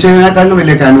ചിന്തിച്ചതിനേക്കാളും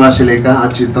വലിയ ക്യാൻവാസിലേക്ക് ആ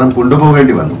ചിത്രം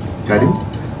കൊണ്ടുപോകേണ്ടി വന്നു. കാര്യം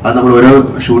അത് നമ്മൾ ഓരോ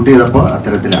ഷൂട്ട് ചെയ്തപ്പോൾ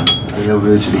അത്തരത്തിലാണ് അതിൽ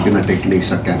ഉപയോഗിച്ചിരിക്കുന്ന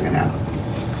ടെക്നിക്സ് ഒക്കെ അങ്ങനെയാണ്.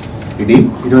 ഇനി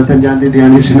 25-ാം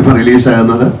തീയതിയാണ് ഈ സിനിമ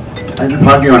റിലീസാകുന്നത്. അതിന്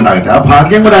ഭാഗ്യം ഉണ്ടാകട്ടെ. ആ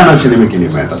ഭാഗ്യം കൂടെയാണ് സിനിമയ്ക്ക് ഇനി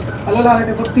വേണ്ടത്. അല്ല,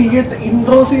 ഇപ്പൊ തിയേറ്റർ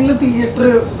ഇൻട്രോ സീനിൽ തിയേറ്റർ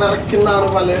വിറയ്ക്കുന്നതാണ്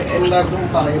പല എല്ലായിടത്തും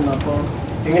പറയുന്നത്. അപ്പോൾ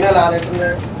എങ്ങനെയാ ലാലേട്ടൻ്റെ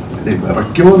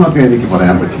വിറയ്ക്കുമോ എന്നൊക്കെ എനിക്ക്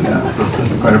പറയാൻ പറ്റില്ല.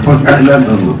 കുഴപ്പമില്ല എന്ന്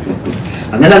തോന്നുന്നു.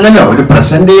 അങ്ങനെയല്ലല്ലോ, ഒരു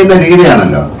പ്രസന്റ് ചെയ്യുന്ന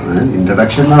രീതിയാണല്ലോ.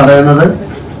 ഇൻട്രഡക്ഷൻ എന്ന് പറയുന്നത്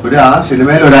ഒരു ആ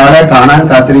സിനിമയിൽ ഒരാളെ കാണാൻ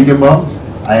കാത്തിരിക്കുമ്പോൾ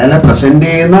അയാളെ പ്രസന്റ്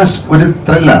ചെയ്യുന്ന ഒരു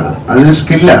ത്രില്ലാണ്, അതൊരു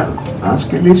സ്കില്ലാണ്. ആ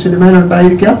സ്കിൽ ഈ സിനിമയിൽ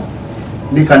ഉണ്ടായിരിക്കാം.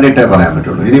 ഇനി കണ്ടിട്ടേ പറയാൻ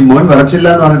പറ്റുള്ളൂ. ഇനി മോൻ വിറച്ചില്ല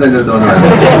എന്ന് പറഞ്ഞിട്ട് എൻ്റെ തോന്നുന്നു.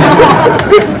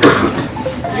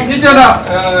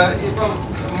 ഇപ്പം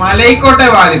മലൈക്കോട്ടെ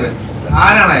വാലിബൻ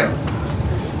ആരാണയോ?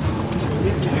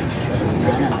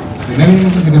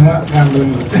 സിനിമ കണ്ടത്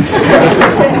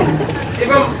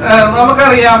ഇപ്പം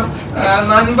നമുക്കറിയാം,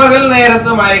 നൻപകൽ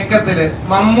നേരത്ത് മയക്കത്തില്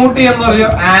മമ്മൂട്ടി എന്നൊരു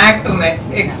ആക്ടറിനെ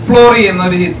എക്സ്പ്ലോർ ചെയ്യുന്ന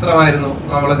ഒരു ചിത്രമായിരുന്നു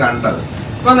നമ്മൾ കണ്ടത്.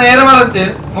 ഇപ്പൊ നേരെ മറിച്ച്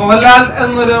മോഹൻലാൽ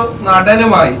എന്നൊരു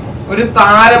നടനുമായി ഒരു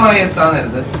താരമായി എത്താൻ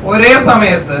നേരത്ത് ഒരേ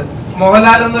സമയത്ത്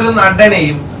മോഹൻലാൽ എന്നൊരു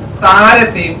നടനെയും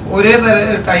താരത്തെയും ഒരേ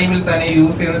ടൈമിൽ തന്നെ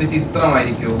യൂസ് ചെയ്യുന്ന ഒരു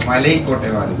ചിത്രമായിരിക്കും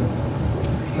മലൈക്കോട്ടെ വാലിബൻ.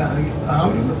 ആ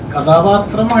ഒരു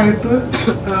കഥാപാത്രമായിട്ട്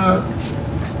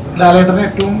ലാലേട്ടനെ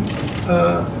ഏറ്റവും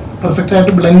പെർഫെക്റ്റ്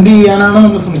ആയിട്ട് ബ്ലെൻഡ് ചെയ്യാനാണ്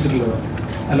നമ്മൾ ശ്രമിച്ചിട്ടുള്ളത്.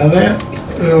 അല്ലാതെ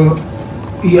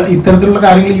ഇത്തരത്തിലുള്ള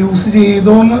കാര്യങ്ങൾ യൂസ്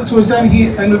ചെയ്തോ എന്ന് ചോദിച്ചാൽ എനിക്ക്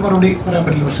അതിനൊരു മറുപടി പറയാൻ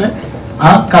പറ്റില്ല. പക്ഷെ ആ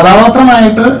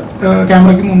കഥാപാത്രമായിട്ട്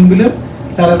ക്യാമറയ്ക്ക് മുൻപിൽ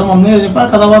ലാലേട്ടൻ വന്നു കഴിഞ്ഞപ്പോൾ ആ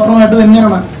കഥാപാത്രമായിട്ട്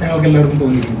തന്നെയാണ് ഞങ്ങൾക്ക് എല്ലാവർക്കും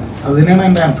തോന്നിയിരിക്കുന്നത്. അത് തന്നെയാണ്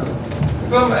എൻ്റെ ആൻസർ.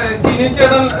 ഇപ്പം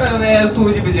ജിനിച്ചേട്ടൻ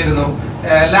സൂചിപ്പിച്ചിരുന്നു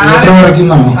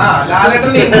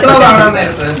ലാലേട്ടന്റെ ഇൻട്രോ കാണാൻ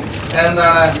നേരത്ത്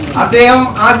എന്താണ് അദ്ദേഹം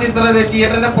ആ ചിത്രം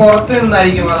തിയേറ്ററിന്റെ പുറത്ത്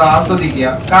നിന്നായിരിക്കും അത് ആസ്വദിക്കുക.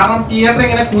 കാരണം തിയേറ്റർ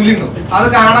ഇങ്ങനെ കുലുങ്ങും, അത്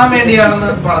കാണാൻ വേണ്ടിയാണെന്ന്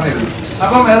പറഞ്ഞിരുന്നു.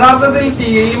 അപ്പം യഥാർത്ഥത്തിൽ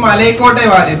ഈ മലൈക്കോട്ടെ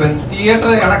വാലിബൻ തിയേറ്റർ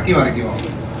ഇളക്കി മറിക്കുമോ?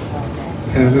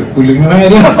 കുലുങ്ങുന്ന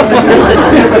കാര്യം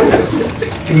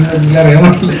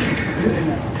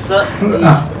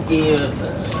ഈ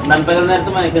നൻപകൽ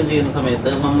നേരത്ത് മയക്കം ചെയ്യുന്ന സമയത്ത്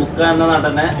മമ്മൂക്ക എന്ന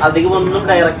നടനെ അധികം ഒന്നും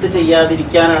ഡയറക്റ്റ്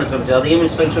ചെയ്യാതിരിക്കാനാണ് ശ്രമിച്ചത്, അധികം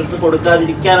ഇൻസ്ട്രക്ഷൻസ്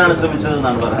കൊടുക്കാതിരിക്കാനാണ് ശ്രമിച്ചത്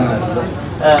എന്നാണ് പറയുന്നത്.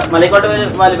 മലൈക്കോട്ടെ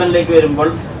വാലിബനിലേക്ക് വരുമ്പോൾ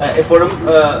എപ്പോഴും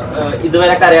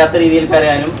ഇതുവരെ കരയാത്ത രീതിയിൽ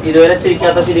കരയാനും ഇതുവരെ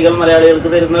ചിരിക്കാത്ത ചിരികൾ മലയാളികൾക്ക്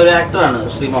തരുന്ന ഒരു ആക്ടറാണ്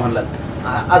ശ്രീ മോഹൻലാൽ.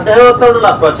 അദ്ദേഹത്തോടുള്ള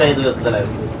അപ്രോച്ച് ഏത്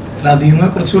വിധത്തിലായിരുന്നു? അതിൽ നിന്ന്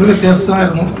കുറച്ചുകൂടി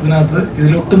വ്യത്യാസമായിരുന്നു ഇതിനകത്ത്.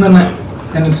 ഇതിലൊട്ടും തന്നെ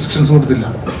ഞാൻ ഇൻസ്ട്രക്ഷൻസ് കൊടുത്തില്ല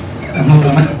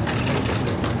എന്നുള്ളതാണ്.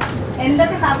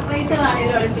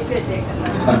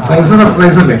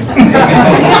 സർപ്രൈസ് അല്ലേ?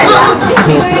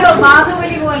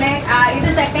 ബാഹുബലി പോലെ ഇത്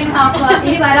സെക്കൻഡ് ഹാഫ്,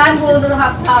 ഇനി വരാൻ പോകുന്നത്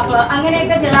ഫസ്റ്റ് ഹാഫ്,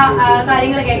 അങ്ങനെയൊക്കെ ചില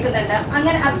കാര്യങ്ങൾ കേൾക്കുന്നുണ്ട്.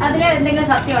 അങ്ങനെ അതിൽ എന്തെങ്കിലും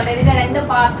സത്യമുണ്ട്? ഇതിന്റെ രണ്ട്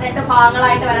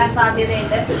ഭാഗങ്ങളായിട്ട് വരാൻ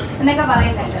സാധ്യതയുണ്ട് എന്നൊക്കെ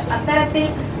പറയുന്നുണ്ട്. അത്തരത്തിൽ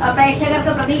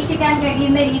പ്രേക്ഷകർക്ക് പ്രതീക്ഷിക്കാൻ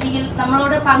കഴിയുന്ന രീതിയിൽ,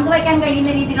 നമ്മളോട് പങ്കുവയ്ക്കാൻ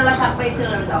കഴിയുന്ന രീതിയിലുള്ള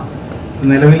സർപ്രൈസുകളുണ്ടോ?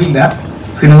 നിലവിലില്ല.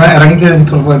 സിനിമ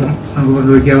ഇറങ്ങിക്കഴിഞ്ഞിട്ട് ഉറപ്പായിട്ടും നമുക്ക്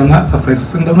പങ്കുവയ്ക്കാവുന്ന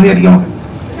സർപ്രൈസസ് ഉണ്ടെന്ന് വിചാരിക്കാം.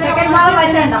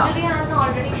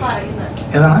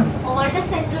 ഏതാണ്?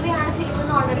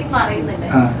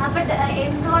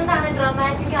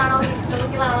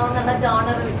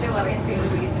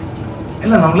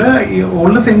 അല്ല, നമ്മള് ഈ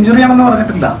ഓൾഡ് സെഞ്ചുറി ആണെന്ന്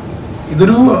പറഞ്ഞിട്ടില്ല.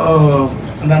 ഇതൊരു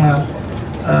എന്താണ്,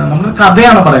 നമ്മൾ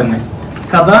കഥയാണ് പറയുന്നത്.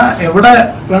 കഥ എവിടെ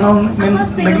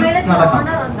വേണമെന്നുണ്ടെങ്കിൽ നടക്കാം.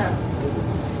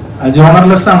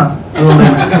 ജോണർലെസ് ആണ്. അതുകൊണ്ട്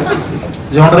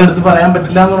ജോണർ എടുത്ത് പറയാൻ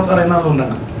പറ്റില്ല എന്ന് പറയുന്നത്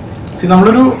അതുകൊണ്ടാണ്.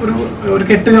 നമ്മളൊരു ഒരു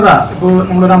കെട്ടുകഥ, ഇപ്പോൾ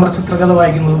നമ്മളൊരു അമർചിത്ര കഥ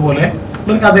വായിക്കുന്നത് പോലെ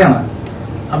ഉള്ളൊരു കഥയാണ്.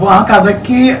 അപ്പോൾ ആ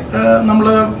കഥയ്ക്ക് നമ്മൾ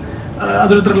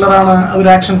അതൊരു ത്രില്ലറാണ്, അതൊരു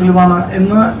ആക്ഷൻ ഫിലിമാണ്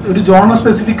എന്ന് ഒരു ജോണർ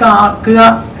സ്പെസിഫിക് ആക്കുക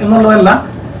എന്നുള്ളതല്ല,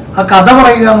 ആ കഥ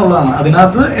പറയുക എന്നുള്ളതാണ്.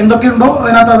 അതിനകത്ത് എന്തൊക്കെയുണ്ടോ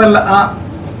അതിനകത്ത് അതെല്ലാം ആ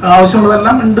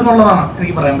ആവശ്യമുള്ളതെല്ലാം ഉണ്ടെന്നുള്ളതാണ്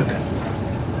എനിക്ക് പറയാൻ പറ്റുക.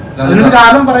 അതിനൊരു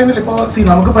കാലം പറയുന്നില്ല. ഇപ്പോൾ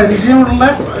നമുക്ക് പരിചയമുള്ള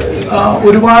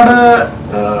ഒരുപാട്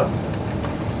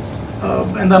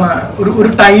എന്താണ് ഒരു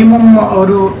ടൈമും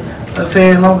ഒരു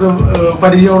നമുക്ക്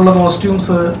പരിചയമുള്ള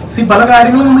കോസ്റ്റ്യൂംസ്, പല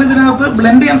കാര്യങ്ങളും നമ്മൾ ഇതിനകത്ത്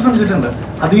ബ്ലെൻഡ് ചെയ്യാൻ ശ്രമിച്ചിട്ടുണ്ട്.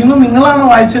 അതിൽ നിന്ന് നിങ്ങളാണ്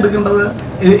വായിച്ചെടുക്കേണ്ടത്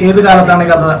ഏത് കാലത്താണ് ഈ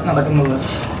കഥ നടക്കുന്നത്.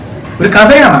 ഒരു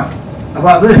കഥയാണ്. അപ്പൊ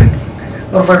അത്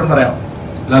ഉറപ്പായിട്ടും പറയാം.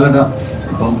 ലാലേട്ട,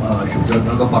 ഇപ്പം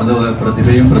ശിവചേട്ടനൊക്കെ പറഞ്ഞതുപോലെ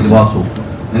പ്രതിഭയും പ്രതിഭാസവും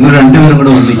നിങ്ങൾ രണ്ടുപേരും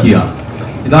കൂടെ ഒന്നിക്കുകയാണ്.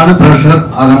 ഇതാണ് പ്രഷർ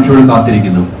ആകാംക്ഷയോട്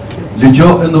കാത്തിരിക്കുന്നത്. ലിജോ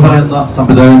എന്ന് പറയുന്ന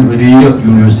സംവിധായകൻ വലിയ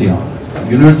യൂണിവേഴ്സിറ്റിയാണ്.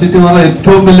 യൂണിവേഴ്സിറ്റി എന്ന് പറഞ്ഞാൽ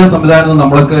ഏറ്റവും വലിയ സംവിധാനം.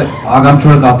 നമ്മളൊക്കെ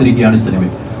ആകാംക്ഷയോടെ കാത്തിരിക്കുകയാണ് ഈ സിനിമ.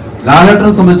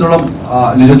 ലാലേട്ടനെ സംബന്ധിച്ചോളം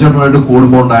ലിജോ ചേട്ടനായിട്ട്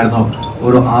കൂടുമ്പോൾ ഉണ്ടായിരുന്ന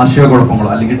ഒരു ആശയക്കുഴപ്പങ്ങളോ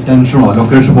അല്ലെങ്കിൽ ടെൻഷനോ,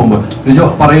 ലൊക്കേഷൻ പോകുമ്പോൾ ലിജോ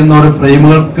പറയുന്ന ഒരു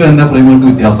ഫ്രെയിമുകൾക്ക്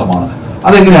വ്യത്യാസമാണ്.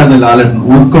 അതെങ്ങനെയായിരുന്നു ലാലേട്ടൻ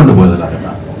ഉൾക്കൊണ്ടുപോയത്? ലാലേട്ടൻ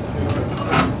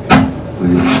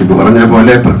ഷിബു പറഞ്ഞ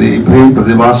പോലെ പ്രതിഭയും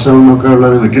പ്രതിഭാസവും ഒക്കെ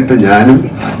ഉള്ളത് വിട്ടിട്ട് ഞാനും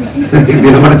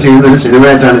ഇതിലൂടെ ചെയ്യുന്നൊരു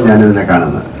സിനിമയായിട്ടാണ് ഞാനിതിനെ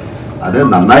കാണുന്നത്. അത്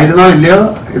നന്നായിരുന്നോ ഇല്ലയോ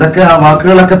ഇതൊക്കെ ആ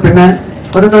വാക്കുകളൊക്കെ പിന്നെ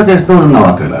ഓരോരുത്തർക്ക് ഇഷ്ടം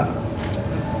വാക്കുകളാണ്.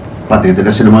 അപ്പം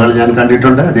അദ്ദേഹത്തിൻ്റെ സിനിമകൾ ഞാൻ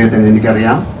കണ്ടിട്ടുണ്ട്, അദ്ദേഹത്തിന്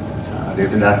എനിക്കറിയാം.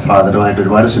 അദ്ദേഹത്തിൻ്റെ ഫാദറുമായിട്ട്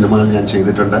ഒരുപാട് സിനിമകൾ ഞാൻ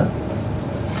ചെയ്തിട്ടുണ്ട്.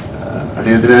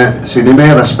 അദ്ദേഹത്തിന്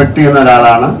സിനിമയെ റെസ്പെക്ട് ചെയ്യുന്ന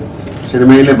ഒരാളാണ്.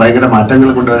 സിനിമയിൽ ഭയങ്കര മാറ്റങ്ങൾ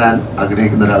കൊണ്ടുവരാൻ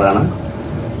ആഗ്രഹിക്കുന്ന ഒരാളാണ്.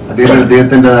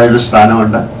 അദ്ദേഹത്തിൻ്റെതായൊരു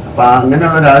സ്ഥാനമുണ്ട്. അപ്പോൾ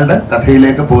അങ്ങനെയുള്ള ഒരാളുടെ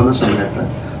കഥയിലേക്ക് പോകുന്ന സമയത്ത്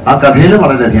ആ കഥയിൽ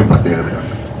വളരെയധികം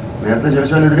പ്രത്യേകതയുണ്ട്. നേരത്തെ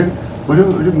ചോദിച്ചാൽ ഇതിൽ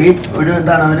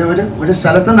ഒരു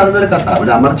സ്ഥലത്ത് നടന്നൊരു കഥ,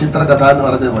 ഒരു അമർചിത്ര കഥ എന്ന്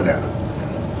പറഞ്ഞതുപോലെയാണ്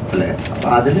അല്ലേ. അപ്പം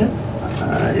അതിൽ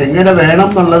എങ്ങനെ വേണം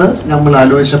എന്നുള്ളത് നമ്മൾ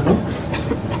ആലോചിച്ചപ്പം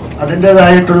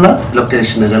അതിൻ്റെതായിട്ടുള്ള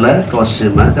ലൊക്കേഷനുകൾ,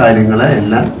 കോസ്റ്റ്യൂമ്, കാര്യങ്ങൾ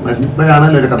എല്ലാം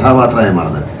വരുമ്പോഴാണല്ലോ ഒരു കഥാപാത്രമായി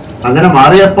മാറുന്നത്. അങ്ങനെ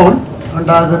മാറിയപ്പോൾ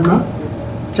ഉണ്ടാകുന്ന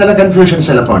ചില കൺഫ്യൂഷൻസ്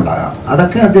ചിലപ്പോൾ ഉണ്ടാകാം.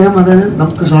 അതൊക്കെ അദ്ദേഹം അത്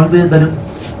നമുക്ക് സോൾവ് ചെയ്ത് തരും.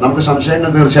 നമുക്ക് സംശയങ്ങൾ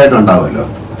തീർച്ചയായിട്ടും ഉണ്ടാവുമല്ലോ.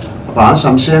 അപ്പോൾ ആ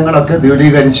സംശയങ്ങളൊക്കെ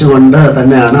ദൂരീകരിച്ചുകൊണ്ട്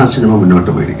തന്നെയാണ് ആ സിനിമ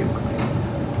മുന്നോട്ട് പോയിരിക്കുന്നത്.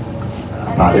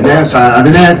 അപ്പം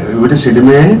അതിനെ ഒരു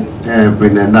സിനിമയെ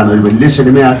ഒരു വലിയ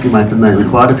സിനിമയാക്കി മാറ്റുന്ന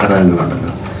ഒരുപാട്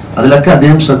ഘടകങ്ങളുണ്ടല്ലോ. അതിലൊക്കെ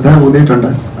അദ്ദേഹം ശ്രദ്ധ ഊന്നിയിട്ടുണ്ട്.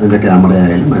 അതിൻ്റെ ക്യാമറ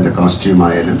ആയാലും, അതിൻ്റെ കോസ്റ്റ്യൂം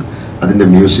ആയാലും, അതിൻ്റെ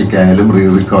മ്യൂസിക് ആയാലും,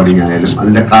 റീറെക്കോർഡിംഗ് ആയാലും,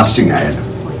 അതിൻ്റെ കാസ്റ്റിംഗ് ആയാലും.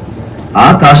 ആ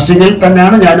കാസ്റ്റിങ്ങിൽ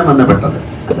തന്നെയാണ് ഞാനും ബന്ധപ്പെട്ടത്.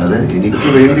 അല്ലാതെ എനിക്ക്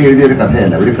വേണ്ടി എഴുതിയൊരു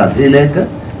കഥയല്ല. ഒരു കഥയിലേക്ക്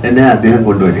എന്നെ അദ്ദേഹം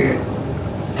കൊണ്ടുവരികയായിരുന്നു.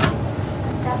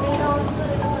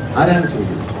 ആരാണ്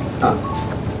ചോദിക്കുന്നത്?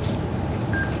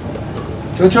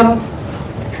 ചോദിച്ചോളൂ.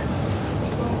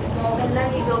 മോഹൻലാൽ,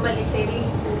 ലിജോ, പല്ലിശ്ശേരി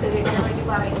കൂട്ടുകെട്ടിനെ പറ്റി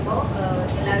പറയുമ്പോൾ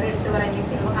പറയുന്ന ഈ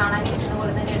സിനിമ കാണാൻ ഇരിക്കുന്ന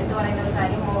പോലെ തന്നെ എടുത്തു പറയുന്ന ഒരു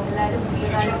കാര്യം, മോഹൻലാൽ പുതിയ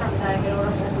കാല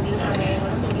സംവിധായകരോടൊപ്പം പുതിയ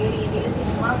പ്രമേയങ്ങളും പുതിയ രീതിയിൽ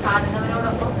സിനിമ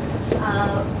കാണുന്നവരോടൊപ്പം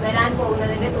വരാൻ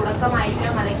പോകുന്നതിന്റെ തുടക്കമായിട്ട്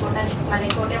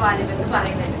മലൈക്കോട്ടെ വാലിബൻ എന്ന്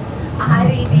പറയുന്നുണ്ട്. ആ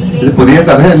രീതിയിൽ പുതിയ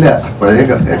കഥയല്ല, പഴയ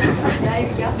കഥയല്ല.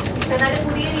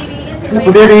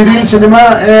 പുതിയ രീതിയിൽ സിനിമ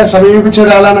സമീപിച്ച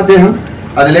ഒരാളാണ് അദ്ദേഹം.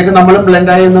 അതിലേക്ക് നമ്മളും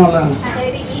ബ്ലെൻഡായി എന്നുള്ളതാണ്.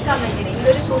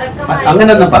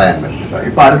 അങ്ങനെയൊന്നും പറയാൻ പറ്റില്ല.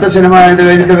 ഇപ്പൊ അടുത്ത സിനിമ ഇത്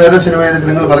കഴിഞ്ഞിട്ട് വേറെ സിനിമ ചെയ്തിട്ട്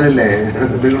നിങ്ങൾ പറഞ്ഞില്ലേ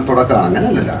നിങ്ങൾ തുടക്കമാണ്,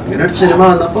 അങ്ങനെയല്ലല്ലോ. അങ്ങനെ ഒരു സിനിമ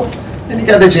വന്നപ്പോൾ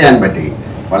എനിക്കത് ചെയ്യാൻ പറ്റി.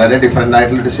 വളരെ ഡിഫറെൻ്റ്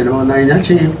ആയിട്ടുള്ളൊരു സിനിമ വന്നു കഴിഞ്ഞാൽ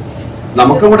ചെയ്യും.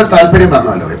 നമുക്കും കൂടെ താല്പര്യം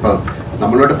പറഞ്ഞല്ലോ. ഇപ്പൊ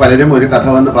നമ്മളോട് പലരും ഒരു കഥ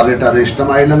വന്ന് പറഞ്ഞിട്ട് അത്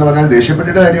ഇഷ്ടമായില്ലെന്ന് പറഞ്ഞാൽ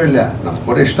ദേഷ്യപ്പെട്ടിട്ട് കാര്യമില്ല.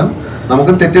 നമുക്കൂടെ ഇഷ്ടം,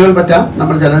 നമുക്കും തെറ്റുകൾ പറ്റാം.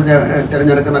 നമ്മൾ ചില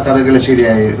തിരഞ്ഞെടുക്കുന്ന കഥകൾ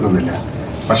ശരിയായിരുന്നില്ല.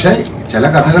 പക്ഷേ ചില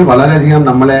കഥകൾ വളരെയധികം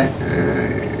നമ്മളെ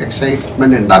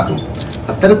എക്സൈറ്റ്മെന്റ് ഉണ്ടാക്കും.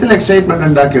 അത്തരത്തിൽ എക്സൈറ്റ്മെന്റ്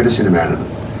ഉണ്ടാക്കിയ ഒരു സിനിമയാണിത്.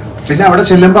 പിന്നെ അവിടെ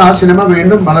ചെല്ലുമ്പോൾ ആ സിനിമ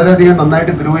വീണ്ടും വളരെയധികം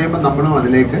നന്നായിട്ട് ഗ്രോ ചെയ്യുമ്പോൾ നമ്മളും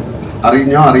അതിലേക്ക്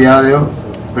അറിഞ്ഞോ അറിയാതെയോ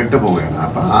പെട്ടുപോവുകയാണ്.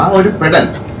 അപ്പം ആ ഒരു പെടൽ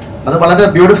അത് വളരെ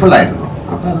ബ്യൂട്ടിഫുൾ ആയിരുന്നു.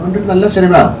 അപ്പം അതുകൊണ്ടൊരു നല്ല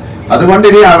സിനിമ. അതുകൊണ്ട്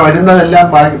ഇനി വരുന്നതെല്ലാം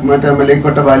മറ്റേ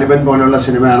മലൈക്കോട്ടെ വാലിബൻ പോലുള്ള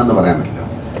സിനിമയാണെന്ന് പറയാൻ പറ്റില്ല.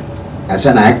 ആസ്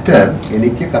ആൻ ആക്ടർ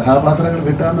എനിക്ക് കഥാപാത്രങ്ങൾ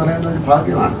കിട്ടുക എന്ന് പറയുന്നത് ഒരു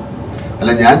ഭാഗ്യമാണ്.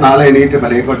 അല്ല ഞാൻ നാളെ എണീറ്റ്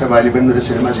മലൈക്കോട്ടെ വാലിബൻ എന്നൊരു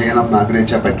സിനിമ ചെയ്യണം എന്ന്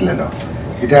ആഗ്രഹിച്ചാൽ പറ്റില്ലല്ലോ.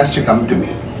 It has to come to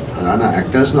me. അതാണ്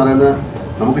ആക്ടേഴ്സ് എന്ന് പറയുന്നത്.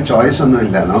 നമുക്ക് ചോയ്സ്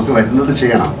ഒന്നുമില്ല, നമുക്ക് വരുന്നത്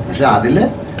ചെയ്യണം. പക്ഷെ അതിൽ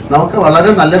നമുക്ക് വളരെ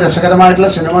നല്ല രസകരമായിട്ടുള്ള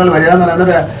സിനിമകൾ വരിക എന്ന് പറയുന്നത്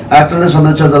ഒരു ആക്ടറിനെ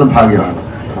സംബന്ധിച്ചിടത്തോളം ഭാഗ്യമാണ്.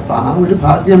 അപ്പോൾ ആ ഒരു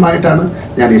ഭാഗ്യമായിട്ടാണ്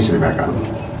ഞാൻ ഈ സിനിമ കാണുന്നത്.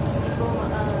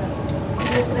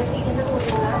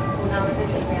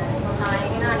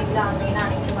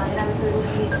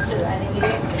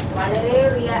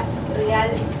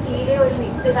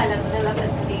 കലർന്നുള്ള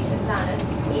പ്രസന്റേഷൻസ് ആണ്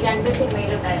ഈ രണ്ട്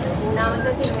സിനിമയിലുണ്ടായിരുന്നത്.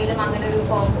 മൂന്നാമത്തെ സിനിമയിലും അങ്ങനെ ഒരു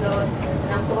പോപ്പുലർ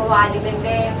നമുക്കിപ്പോൾ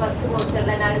വാലിബന്റെ ഫസ്റ്റ് പോസ്റ്ററിൽ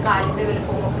തന്നെ ഒരു കാലിന്റെ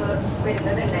വലുപ്പമൊക്കെ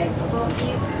വരുന്നതുണ്ടായിരുന്നു. അപ്പോൾ ഈ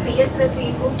PS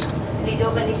റഫീഖും ലിജോ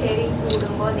പല്ലിശ്ശേരിയും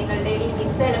കൂടുമ്പോൾ നിങ്ങളുടെ ഈ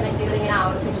മിത്ത് എലമെന്റുകൾ ഇങ്ങനെ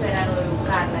ആവർത്തിച്ചു വരാനുള്ള ഒരു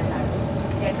കാരണം എന്താണ്?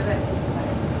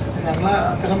 ഞങ്ങൾ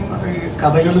അത്തരം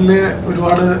കഥകളിൽ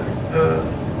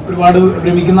ഒരുപാട്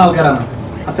ഭ്രമിക്കുന്ന ആൾക്കാരാണ്.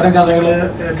 അത്തരം കഥകൾ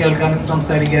കേൾക്കാനും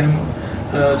സംസാരിക്കാനും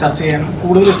ചർച്ച ചെയ്യാൻ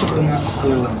കൂടുതൽ ഇഷ്ടപ്പെടുന്ന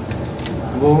ആളുകളാണ്.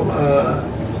 അപ്പോൾ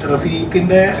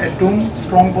റഫീഖിൻ്റെ ഏറ്റവും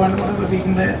സ്ട്രോങ് പോയിന്റ് എന്ന് പറയുന്നത്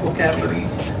റഫീഖിൻ്റെ വൊക്കാബുലറി,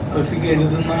 റഫീഖ്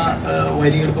എഴുതുന്ന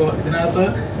വരികൾ. ഇപ്പോൾ ഇതിനകത്ത്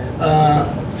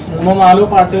 3-4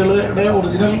 പാട്ടുകളുടെ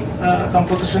ഒറിജിനൽ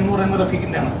കമ്പോസിഷൻ എന്ന് പറയുന്നത്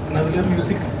റഫീഖിൻ്റെയാണ്. പിന്നെ അതിൽ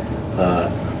മ്യൂസിക്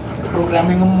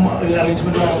പ്രോഗ്രാമിങ്ങും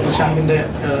അറേഞ്ച്മെൻറ്റും പ്രശാന്തിൻ്റെ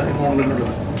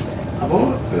ഇൻവോൾവ്മെൻറ്റുള്ളത്. അപ്പോൾ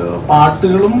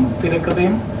പാട്ടുകളും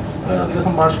തിരക്കഥയും അതിലെ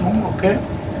സംഭാഷണവും ഒക്കെ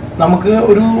നമുക്ക്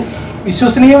ഒരു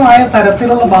വിശ്വസനീയമായ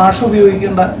തരത്തിലുള്ള ഭാഷ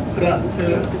ഉപയോഗിക്കേണ്ട ഒരു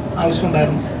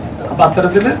ആവശ്യമുണ്ടായിരുന്നു. അപ്പം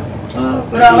അത്തരത്തിൽ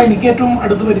ഒരാളെ എനിക്ക് ഏറ്റവും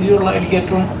അടുത്ത് പരിചയമുള്ള, എനിക്ക്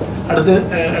ഏറ്റവും അടുത്ത്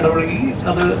ഇടപഴകി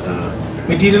അത്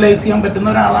മെറ്റീരിയലൈസ് ചെയ്യാൻ പറ്റുന്ന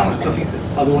ഒരാളാണ് റഫീഖ്.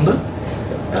 അതുകൊണ്ട്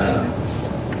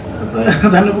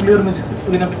തന്നെ പുള്ളി ഒരുമിച്ച്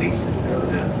ഇതിനെപ്പറ്റി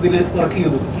ഇതിൽ വർക്ക്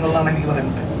ചെയ്തു എന്നുള്ളതാണ് എനിക്ക്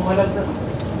പറയുന്നത്.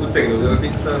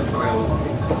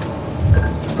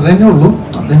 അത്രേ ഉള്ളൂ.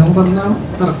 അദ്ദേഹം പറഞ്ഞാണ്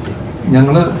കറക്റ്റ്.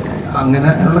 ഞങ്ങൾ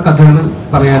അങ്ങനെയുള്ള കഥകൾ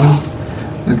പറയാനും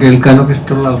കേൾക്കാനും ഒക്കെ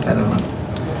ഇഷ്ടമുള്ള ആൾക്കാരാണ്.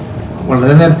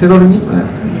 വളരെ നേരത്തെ തുടങ്ങി.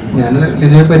 ഞാൻ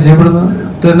ലിജയെ പരിചയപ്പെടുന്നത്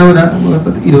തന്നെ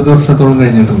 20 വർഷത്തോളം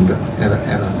കഴിഞ്ഞിട്ടുണ്ട്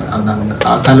ഏതാണ്ട്. അന്നാണ്ട്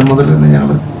ആ കാലം മുതൽ തന്നെ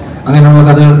ഞങ്ങൾ അങ്ങനെയുള്ള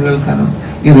കഥകൾ കേൾക്കാനും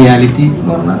ഈ റിയാലിറ്റി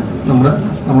എന്ന് പറഞ്ഞാൽ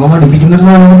നമ്മളെ മടുപ്പിക്കുന്നൊരു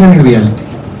സാധനം കൂടിയാണ് ഈ റിയാലിറ്റി.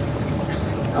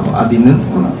 അപ്പോൾ അതിന്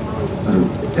ഉള്ള ഒരു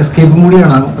എസ്കേപ്പും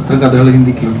കൂടിയാണ് അത്ര കഥകൾ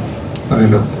ഹിന്ദിക്ക്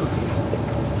പറയല്ലോ.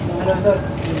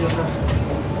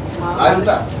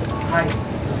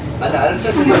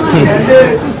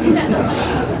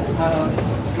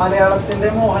 മലയാളത്തിന്റെ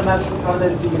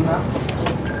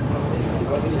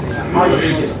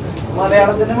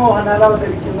മോഹൻലാൽ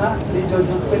അവതരിപ്പിക്കുന്ന ലിജോ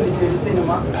ജോസ് പെല്ലിശ്ശേരി സിനിമ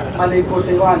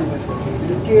മലൈക്കോട്ടെ വാലിബൻ.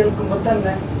 ഇത് കേൾക്കുമ്പോൾ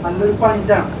തന്നെ നല്ലൊരു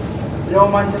പഞ്ചാണ്,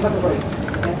 രോമാഞ്ചം എന്നൊക്കെ പറയും.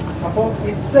 അപ്പോൾ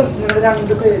ഇറ്റ്സെൽഫ് നിങ്ങൾ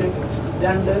 2 പേരും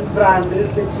 2 ബ്രാൻഡ്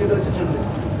സെറ്റ് ചെയ്ത് വെച്ചിട്ടുണ്ട്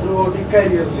ത്രൂ ഔട്ട് ഈ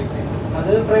കരിയറിൽ.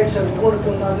 അത് പ്രേക്ഷകർക്ക്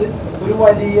കൊടുക്കുന്നത് ഒരു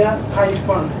വലിയ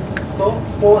ഹൈപ്പാണ്. സോ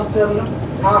പോസ്റ്ററിലും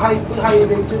ആ ഹൈപ്പ്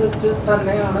ഹൈലൈറ്റ് ചെയ്തിട്ട്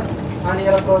തന്നെയാണ്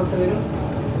അണിയറ പ്രവർത്തകരും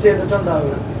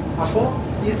ചെയ്തിട്ടുണ്ടാവുക. അപ്പോൾ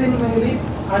ഈ സിനിമയിൽ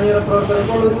അണിയറ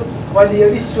പ്രവർത്തകർക്കുള്ളൊരു വലിയ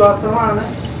വിശ്വാസമാണ്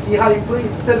ഈ ഹൈപ്പ്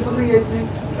ഇറ്റ്സെൽഫ് ക്രിയേറ്റ്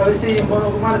അവർ ചെയ്യുമ്പോൾ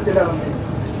നമുക്ക് മനസ്സിലാവുന്നത്.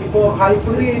 ഇപ്പോൾ ഹൈപ്പ്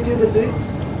ക്രിയേറ്റ് ചെയ്തിട്ട്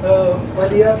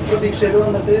വലിയ പ്രതീക്ഷയിൽ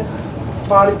വന്നിട്ട്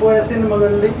പാളിപ്പോയ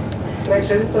സിനിമകളിൽ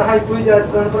പ്രേക്ഷകർ ഇത്ര ഹൈപ്പ്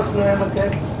വിചാരിച്ചതാണ് പ്രശ്നം എന്നൊക്കെ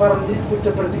പറഞ്ഞ്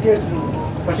കുറ്റപ്പെടുത്തി കേട്ടിട്ടുണ്ട്.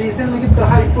 പക്ഷേ ഈ സിനിമയ്ക്ക് ഇത്ര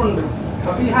ഹൈപ്പുണ്ട്.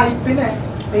 അപ്പോൾ ഈ ഹൈപ്പിനെ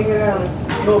എങ്ങനെയാണ്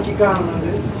നോക്കി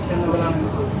കാണുന്നത് എന്നുള്ളതാണ്.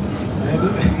 അതായത്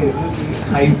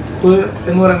ഹൈപ്പ്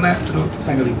എന്ന് പറയുന്ന ഒരു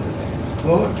സംഗതി.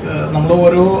 അപ്പോൾ നമ്മൾ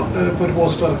ഓരോ ഇപ്പോൾ ഒരു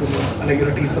പോസ്റ്റർ ഇറക്കുന്നു അല്ലെങ്കിൽ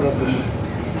ഒരു ടീസർ ഇറക്കുന്നു.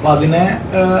 അപ്പോൾ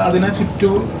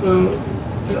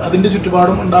അതിൻ്റെ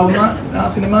ചുറ്റുപാടും ഉണ്ടാവുന്ന ആ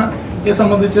സിനിമയെ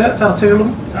സംബന്ധിച്ച ചർച്ചകളും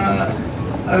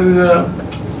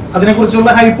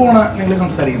അതിനെക്കുറിച്ചുള്ള ഹൈപ്പുമാണ് നിങ്ങൾ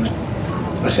സംസാരിക്കുന്നത്.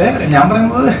 പക്ഷേ ഞാൻ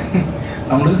പറയുന്നത്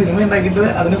നമ്മളൊരു സിനിമ ഉണ്ടാക്കിയിട്ട്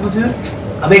അതിനെക്കുറിച്ച്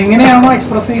അതെങ്ങനെയാണോ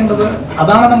എക്സ്പ്രസ് ചെയ്യേണ്ടത്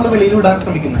അതാണ് നമ്മൾ വെളിയിൽ വിടാൻ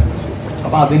ശ്രമിക്കുന്നത്.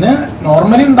 അപ്പം അതിന്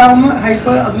നോർമലി ഉണ്ടാകുന്ന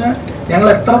ഹൈപ്പ് അതിന് ഞങ്ങൾ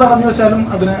എത്ര തടഞ്ഞു വെച്ചാലും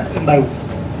അതിന് ഉണ്ടാകും.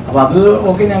 അപ്പോൾ അത്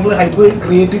ഓക്കെ, ഞങ്ങൾ ഹൈപ്പ്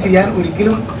ക്രിയേറ്റ് ചെയ്യാൻ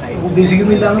ഒരിക്കലും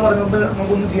ഉദ്ദേശിക്കുന്നില്ല എന്ന് പറഞ്ഞുകൊണ്ട്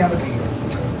നമുക്കൊന്നും ചെയ്യാൻ പറ്റില്ല.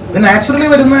 ഇത് നാച്ചുറലി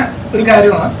വരുന്ന ഒരു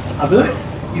കാര്യമാണ്. അത്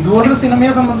ഇതുപോലൊരു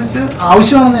സിനിമയെ സംബന്ധിച്ച്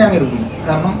ആവശ്യമാണെന്ന് ഞാൻ കരുതുന്നു.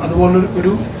 കാരണം അതുപോലൊരു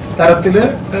ഒരു തരത്തിൽ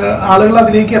ആളുകൾ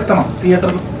അതിലേക്ക് എത്തണം,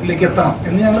 തിയേറ്ററിലേക്ക് എത്തണം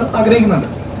എന്ന് ഞങ്ങൾ ആഗ്രഹിക്കുന്നുണ്ട്.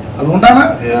 അതുകൊണ്ടാണ്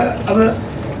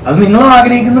അത് നിങ്ങൾ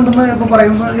ആഗ്രഹിക്കുന്നുണ്ടെന്ന് ഇപ്പോൾ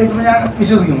പറയുന്നത് കേൾക്കുമ്പോൾ ഞാൻ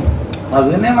വിശ്വസിക്കുന്നു. അത്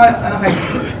തന്നെയാണ്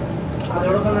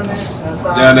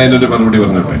ഞാൻ അതിനൊരു മറുപടി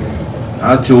പറഞ്ഞോട്ടെ.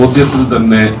 ആ ചോദ്യത്തിൽ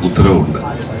തന്നെ ഉത്തരവുണ്ട്.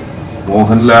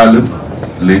 മോഹൻലാലും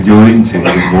ലിജോയും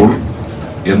ചേരുമ്പോൾ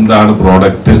എന്താണ്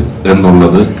പ്രോഡക്റ്റ്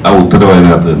എന്നുള്ളത് ആ ഉത്തരവ്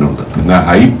അതിനകത്ത് തന്നെ ഉണ്ട്. പിന്നെ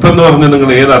ഹൈപ്പ് എന്ന് പറഞ്ഞ് നിങ്ങൾ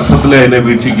ഏത് അർത്ഥത്തിൽ അതിനെ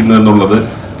വീക്ഷിക്കുന്നു എന്നുള്ളത്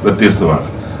വ്യത്യസ്തമാണ്.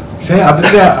 പക്ഷെ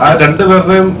അതിന്റെ ആ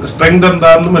രണ്ടുപേരുടെയും സ്ട്രെങ്ത്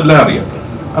എന്താണെന്നും എല്ലാം അറിയാം.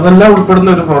 അതെല്ലാം ഉൾപ്പെടുന്ന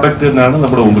ഒരു പ്രോഡക്റ്റ് തന്നെയാണ്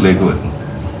നമ്മുടെ മുമ്പിലേക്ക് വരുന്നത്.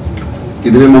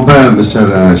 ഇതിനു മുമ്പ് മിസ്റ്റർ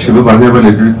ശിവ പറഞ്ഞ പോലെ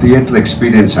ഒരു തിയേറ്റർ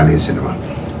എക്സ്പീരിയൻസ് ആണ് ഈ സിനിമ.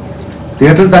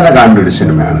 തിയേറ്ററിൽ തന്നെ കാണേണ്ട ഒരു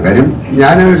സിനിമയാണ്. കാര്യം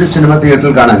ഞാനൊരു സിനിമ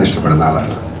തിയേറ്ററിൽ കാണാൻ ഇഷ്ടപ്പെടുന്ന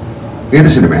ആളാണ്. ഏത്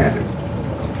സിനിമയായാലും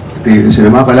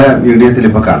സിനിമ പല മീഡിയത്തിൽ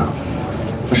ഇപ്പോൾ കാണാം.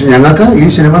 പക്ഷെ ഞങ്ങൾക്ക് ഈ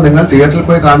സിനിമ നിങ്ങൾ തിയേറ്ററിൽ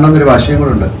പോയി കാണണമെന്നൊരു വാശിയും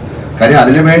കൂടെ ഉണ്ട്. കാര്യം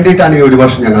അതിന് വേണ്ടിയിട്ടാണ് ഈ ഒരു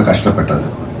വർഷം ഞങ്ങൾ കഷ്ടപ്പെട്ടത്,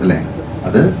 അല്ലേ?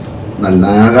 അത്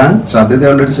നന്നാകാൻ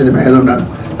സാധ്യതയുള്ളൊരു സിനിമ ആയതുകൊണ്ടാണ്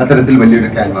അത്തരത്തിൽ വലിയൊരു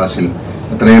ക്യാൻവാസിൽ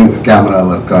അത്രയും ക്യാമറ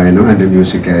വർക്ക് ആയാലും അതിൻ്റെ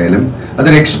മ്യൂസിക് ആയാലും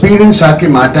അതൊരു എക്സ്പീരിയൻസ് ആക്കി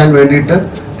മാറ്റാൻ വേണ്ടിയിട്ട്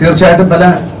തീർച്ചയായിട്ടും പല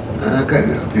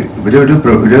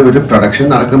ഒരു പ്രൊഡക്ഷൻ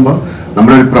നടക്കുമ്പോൾ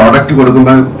നമ്മളൊരു പ്രോഡക്റ്റ്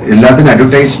കൊടുക്കുമ്പോൾ എല്ലാത്തിനും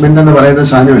അഡ്വർടൈസ്മെന്റ് എന്ന് പറയുന്ന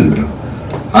സാധനമില്ലല്ലോ.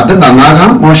 അത്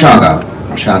നന്നാകാം, മോശമാകാം.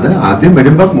 പക്ഷെ അത് ആദ്യം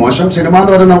വരുമ്പോൾ മോശം സിനിമ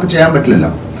എന്ന് പറയുന്നത് നമുക്ക് ചെയ്യാൻ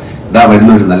പറ്റില്ലല്ലോ. ഇതാ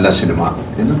വരുന്ന ഒരു നല്ല സിനിമ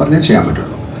എന്ന് പറഞ്ഞേ ചെയ്യാൻ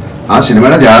പറ്റുള്ളൂ. ആ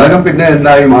സിനിമയുടെ ജാതകം പിന്നെ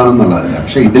എന്തായി മാറും എന്നുള്ളതല്ല.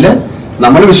 പക്ഷെ ഇതിൽ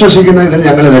നമ്മൾ വിശ്വസിക്കുന്ന ഇതിൽ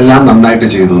ഞങ്ങൾ ഇതെല്ലാം നന്നായിട്ട്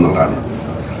ചെയ്തു എന്നുള്ളതാണ്.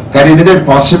 കാര്യം ഇതിൻ്റെ ഒരു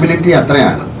പോസിബിലിറ്റി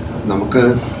അത്രയാണ്. നമുക്ക്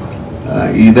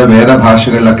ഇത് വേറെ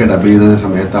ഭാഷകളിലൊക്കെ ഡബ് ചെയ്യുന്ന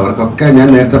സമയത്ത് അവർക്കൊക്കെ ഞാൻ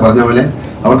നേരത്തെ പറഞ്ഞ പോലെ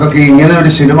അവർക്കൊക്കെ ഇങ്ങനെ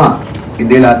ഒരു സിനിമ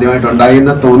ഇന്ത്യയിൽ ആദ്യമായിട്ട് ഉണ്ടായി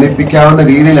എന്ന് തോന്നിപ്പിക്കാവുന്ന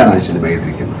രീതിയിലാണ് ആ സിനിമ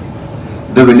ചെയ്തിരിക്കുന്നത്.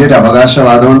 ഇത് വലിയൊരു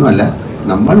അവകാശവാദമൊന്നുമല്ല.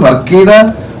 നമ്മൾ വർക്ക് ചെയ്ത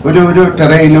ഒരു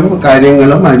ടെറയിലും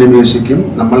കാര്യങ്ങളും അതിൻ്റെ മ്യൂസിക്കും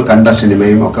നമ്മൾ കണ്ട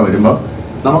സിനിമയും ഒക്കെ വരുമ്പോൾ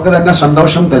നമുക്ക് തന്നെ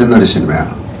സന്തോഷം തരുന്ന ഒരു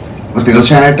സിനിമയാണ്. അപ്പോൾ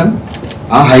തീർച്ചയായിട്ടും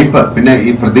ആ ഹൈപ്പ്, പിന്നെ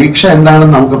ഈ പ്രതീക്ഷ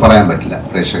എന്താണെന്ന് നമുക്ക് പറയാൻ പറ്റില്ല.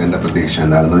 പ്രേക്ഷകന്റെ പ്രതീക്ഷ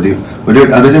എന്താണെന്ന്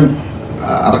അതൊരു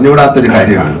അറിഞ്ഞുകൂടാത്തൊരു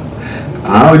കാര്യമാണ്.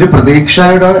 ആ ഒരു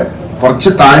പ്രതീക്ഷയുടെ കുറച്ച്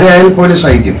താഴെ ആയാൽ പോലും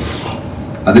സഹിക്കും.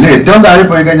 അതിൽ ഏറ്റവും താഴെ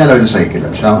പോയി കഴിഞ്ഞാൽ അവർ സഹിക്കില്ല.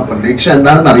 പക്ഷെ ആ പ്രതീക്ഷ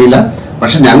എന്താണെന്ന് അറിയില്ല.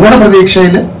 പക്ഷെ ഞങ്ങളുടെ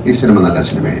പ്രതീക്ഷയിൽ ഈ സിനിമ നല്ല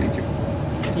സിനിമയായിരിക്കും.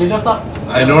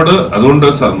 അതുകൊണ്ട്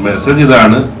മെസ്സേജ്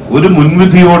ഇതാണ്: ഒരു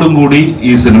മുൻവിധിയോടും കൂടി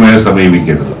ഈ സിനിമയെ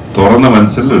സമീപിക്കരുത്. തുറന്ന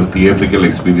മനസ്സിൽ ഒരു തിയേറ്ററിക്കൽ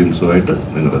എക്സ്പീരിയൻസുമായിട്ട്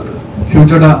നിങ്ങളെത്തുക.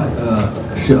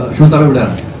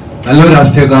 ഇവിടെയാണ് നല്ലൊരു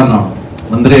രാഷ്ട്രീയക്കാരനാണ്,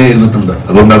 മന്ത്രിയായിരുന്നിട്ടുണ്ട്.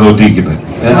 അതുകൊണ്ടാണ് തോറ്റിരിക്കുന്നത്.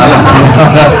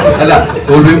 അല്ല,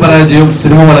 തോൽവിയും പരാജയവും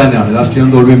സിനിമ പോലെ തന്നെയാണ്. രാഷ്ട്രീയവും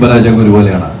തോൽവിയും പരാജയവും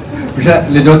ഒരുപോലെയാണ്. പക്ഷെ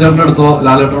ലിജോ ചേട്ടൻ്റെ അടുത്തോ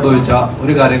ലാലേട്ടനോടോ ചോദിച്ചാൽ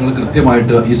ഒരു കാര്യങ്ങൾ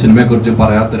കൃത്യമായിട്ട് ഈ സിനിമയെക്കുറിച്ച്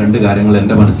പറയാത്ത രണ്ട് കാര്യങ്ങൾ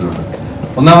എൻ്റെ മനസ്സിലുണ്ട്.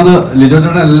 ഒന്നാമത്, ലിജോ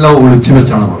ചേട്ടൻ എല്ലാം ഒളിച്ചു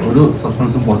വെച്ചാണ്, ഒരു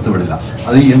സസ്പെൻസും പുറത്തു വിടില്ല.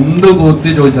 അത് എന്ത് കോത്തി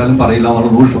ചോദിച്ചാലും പറയില്ല എന്നുള്ള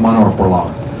 100%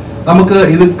 ഉറപ്പുള്ളതാണ്. നമുക്ക്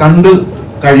ഇത് കണ്ട്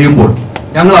കഴിയുമ്പോൾ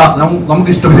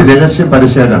നമുക്ക് ഇഷ്ടപ്പെട്ട രഹസ്യം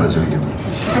പരസ്യമായിട്ടാണ് ചോദിക്കുന്നത്.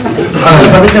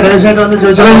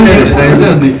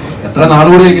 എത്ര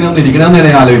നാളുകൂടെ ഇങ്ങനെ ഒന്ന് ഇരിക്കണമെന്ന്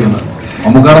ഞാൻ ആലോചിക്കുന്നത്.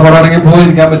 മമ്മൂക്കാടെ പടമാണെങ്കിൽ പോയി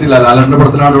ഇരിക്കാൻ പറ്റില്ല. ലാലേട്ടൻ്റെ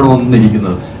പടത്തിലാണ് ഇവിടെ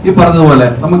വന്നിരിക്കുന്നത്. ഈ പറഞ്ഞതുപോലെ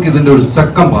നമുക്ക് ഇതിന്റെ ഒരു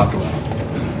സെക്കൻഡ് പാർട്ട്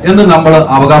എന്ന് നമ്മൾ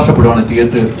അവകാശപ്പെടുവാണ്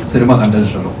തിയേറ്റർ സിനിമ കണ്ടതിന്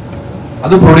ശേഷം.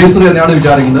 അത് പ്രൊഡ്യൂസർ തന്നെയാണ്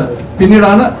വിചാരിക്കുന്നത്,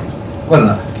 പിന്നീടാണ്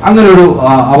വരുന്നത്. അങ്ങനെ ഒരു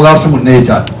അവകാശം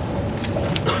ഉന്നയിച്ചാൽ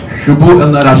ഷുബു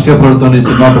എന്ന രാഷ്ട്രീയ പ്രവർത്തകൻ ഈ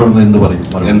സിനിമാ പ്രവർത്തനം എന്ത് പറയും?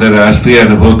 എന്റെ രാഷ്ട്രീയ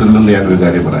അനുഭവത്തിൽ നിന്ന് ഞാനൊരു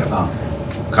കാര്യം പറയാം.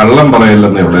 കള്ളം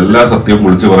പറയല്ലെന്നേ ഉള്ളൂ, എല്ലാ സത്യവും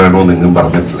വിളിച്ചു പറയണമെന്ന് നിങ്ങും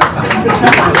പറഞ്ഞിട്ടില്ല.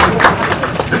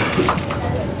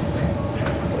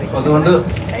 അതുകൊണ്ട്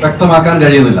വ്യക്തമാക്കാൻ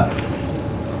കഴിയുന്നില്ല.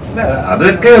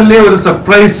 അതൊക്കെ അല്ലേ ഒരു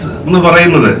സർപ്രൈസ് എന്ന്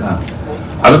പറയുന്നത്.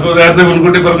 അതിപ്പോ നേരത്തെ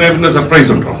മുൻകൂട്ടി പറഞ്ഞ പിന്നെ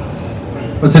സർപ്രൈസ് ഉണ്ടോ?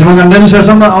 സിനിമ കണ്ടതിന്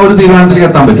ശേഷം ആ ഒരു തീരുമാനത്തിലേക്ക്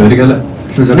എത്താൻ പറ്റും ഒരിക്കലും.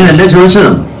 അല്ലേ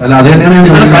ചോദിച്ചതും? അല്ല, അത് തന്നെയാണ്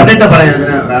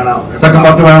സെക്കൻഡ്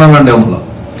പാർട്ട് വേണോ വേണ്ടോ എന്നുള്ളത്.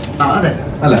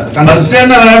 അല്ല,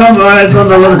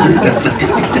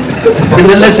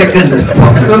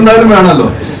 എന്തായാലും വേണമല്ലോ.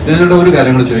 ഇതിന്റെ ഒരു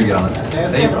കാര്യം കൂടെ ചോദിക്കുകയാണ്.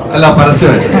 അല്ല,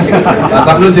 പരസ്യമായിട്ട്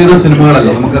താങ്കൾ ചെയ്ത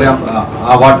സിനിമകളല്ലോ നമുക്കറിയാം,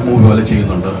 അവാർഡ് മൂവി പോലെ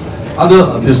ചെയ്യുന്നുണ്ട്. അത്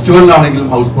ഫെസ്റ്റിവലിലാണെങ്കിലും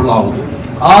ഹൗസ്ഫുൾ ആവുന്നു.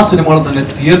 ആ സിനിമകൾ തന്നെ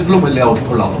തിയേറ്ററിലും വലിയ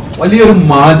ഹൗസ്ഫുൾ ആകുന്നു. വലിയൊരു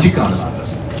മാജിക്കാണ് താങ്കൾ.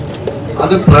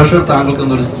 അത് പ്രേക്ഷകർ താങ്കൾക്ക്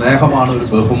എന്നൊരു സ്നേഹമാണ്, ഒരു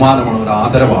ബഹുമാനമാണ്, ഒരു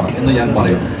ആദരവാണ് എന്ന് ഞാൻ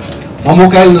പറയുന്നു.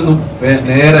 മമ്മൂക്കായിൽ നിന്നും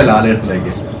നേരെ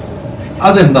ലാലേട്ടിലേക്ക്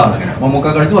അതെന്താണ്? അങ്ങനെ മമ്മൂക്ക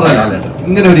കഴിച്ചു പറഞ്ഞ ലാലേട്ടൻ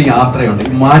ഇങ്ങനെ ഒരു യാത്രയുണ്ട്.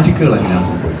 ഈ മാജിക്കുകൾ എങ്ങനെയാണ്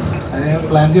സംഭവിക്കുന്നത്?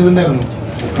 പ്ലാൻ ചെയ്തിട്ടുണ്ടായിരുന്നു.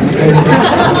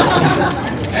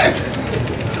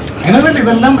 അങ്ങനെയല്ല,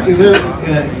 ഇതെല്ലാം ഇത്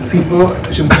ഇപ്പോൾ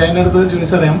ഷിംചായൻ്റെ അടുത്ത്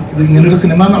ചോദിച്ചറിയാം, ഇത് ഇങ്ങനൊരു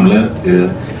സിനിമ നമ്മൾ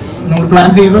പ്ലാൻ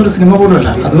ചെയ്ത ഒരു സിനിമ പോലുമല്ല.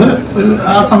 അത് ഒരു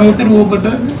ആ സമയത്ത്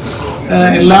രൂപപ്പെട്ട്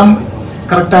എല്ലാം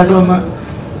കറക്റ്റായിട്ട് വന്ന്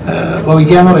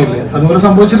ഭവിക്കാന്ന് പറയില്ലേ, അതുപോലെ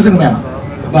സംഭവിച്ചൊരു സിനിമയാണ്.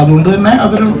 അപ്പം അതുകൊണ്ട് തന്നെ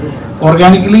അതൊരു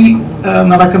ഓർഗാനിക്കലി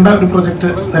നടക്കേണ്ട ഒരു പ്രൊജക്റ്റ്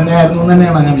തന്നെയായിരുന്നു എന്ന്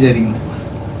തന്നെയാണ് ഞാൻ വിചാരിക്കുന്നത്.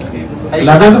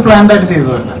 അല്ലാതെ അത് പ്ലാൻഡ് ആയിട്ട്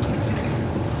ചെയ്തതല്ല.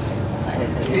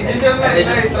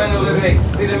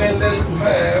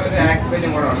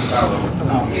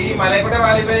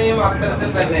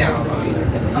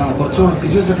 കുറച്ച്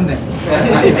ഉറപ്പിച്ചു വെച്ചിട്ടുണ്ടേ.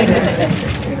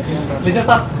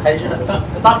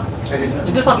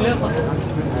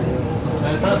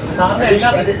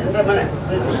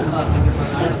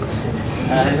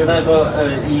 ഇപ്പോൾ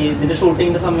ഈ ഇതിന്റെ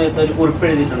ഷൂട്ടിങ്ങിന്റെ സമയത്ത് ഒരു കുറിപ്പ്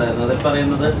എഴുതിയിട്ടുണ്ടായിരുന്നു. അതിൽ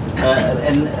പറയുന്നത്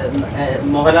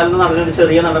മോഹൻലാൽ എന്ന് പറഞ്ഞൊരു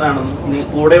ചെറിയ നടനാണെന്നും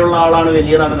കൂടെയുള്ള ആളാണ്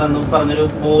വലിയ നടനെന്നും പറഞ്ഞൊരു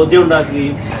ബോധ്യം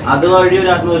ഉണ്ടാക്കുകയും അതുവഴി ഒരു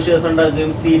ആത്മവിശ്വാസം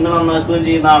ഉണ്ടാക്കുകയും സീൻ നന്നാക്കുകയും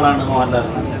ചെയ്യുന്ന ആളാണ് മോഹൻലാൽ.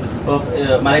 ഇപ്പോൾ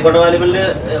മലൈക്കോട്ടെ വാലിബനില്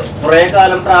കുറെ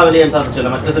കാലം ട്രാവൽ ചെയ്യാൻ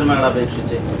സാധിച്ചല്ലോ മറ്റു സിനിമകളെ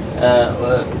അപേക്ഷിച്ച്.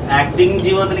 ആക്ടിങ്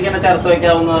ജീവിതത്തിലേക്ക് തന്നെ ചേർത്ത്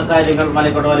വയ്ക്കാവുന്ന കാര്യങ്ങൾ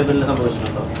മലൈക്കോട്ടെ വാലിബനിൽ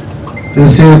സംഭവിച്ചിട്ടുണ്ടോ?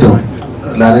 തീർച്ചയായിട്ടും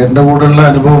ലാലേട്ടൻ്റെ കൂടെയുള്ള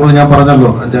അനുഭവങ്ങൾ ഞാൻ പറഞ്ഞല്ലോ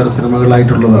 5-6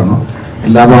 സിനിമകളായിട്ടുള്ളതാണ്.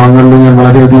 എല്ലാ ഭാഗങ്ങളിലും ഞാൻ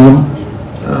വളരെയധികം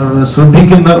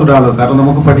ശ്രദ്ധിക്കുന്ന ഒരാൾ. കാരണം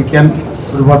നമുക്ക് പഠിക്കാൻ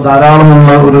ഒരുപാട്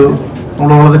ധാരാളമുള്ള ഒരു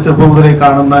നമ്മൾ വളരെ ചെറുപ്പം മുതലേ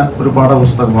കാണുന്ന ഒരു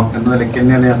പാഠപുസ്തകം എന്ന നിലയ്ക്ക്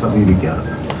തന്നെയാണ് ഞാൻ സമീപിക്കാറ്.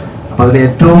 അപ്പം അതിൽ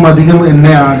ഏറ്റവും അധികം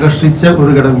എന്നെ ആകർഷിച്ച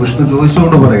ഒരു ഘടകം വിഷ്ണു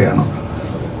ചോദിച്ചുകൊണ്ട് പറയുകയാണ്,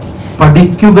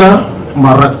 പഠിക്കുക,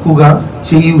 മറക്കുക,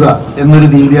 ചെയ്യുക എന്നൊരു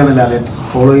രീതിയാണ് ലാലേട്ടൻ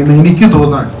ഫോളോ ചെയ്യുന്നത്. എനിക്ക്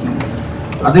തോന്നുന്നു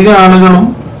അധികം ആളുകളും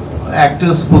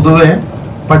ആക്ടേഴ്സ് പൊതുവെ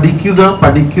പഠിക്കുക,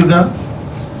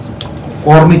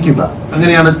 ഓർമ്മിക്കുക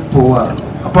അങ്ങനെയാണ് പോവാറുള്ളത്.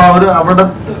 അപ്പോൾ അവർ അവിടെ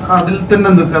അതിൽ തന്നെ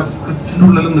നിൽക്കുക, സ്ക്രിപ്റ്റിൻ്റെ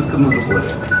ഉള്ളിൽ നിൽക്കുന്നത്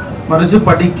പോലെ. മറിച്ച്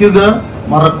പഠിക്കുക,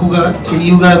 മറക്കുക,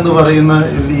 ചെയ്യുക എന്ന് പറയുന്ന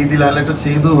രീതിയിൽ ലാലേട്ടൻ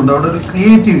ചെയ്തുകൊണ്ട് അവിടെ ഒരു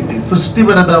ക്രിയേറ്റിവിറ്റി,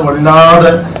 സൃഷ്ടിപരത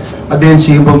വല്ലാതെ അദ്ദേഹം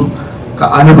ചെയ്യുമ്പം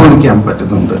അനുഭവിക്കാൻ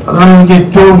പറ്റുന്നുണ്ട്. അതാണ് എനിക്ക്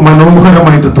ഏറ്റവും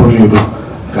മനോഹരമായിട്ട് തോന്നിയൊരു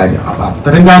കാര്യം. അപ്പം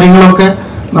അത്തരം കാര്യങ്ങളൊക്കെ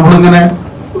നമ്മളിങ്ങനെ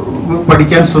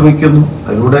പഠിക്കാൻ ശ്രമിക്കുന്നു.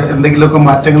 അതിലൂടെ എന്തെങ്കിലുമൊക്കെ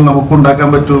മാറ്റങ്ങൾ നമുക്ക് ഉണ്ടാക്കാൻ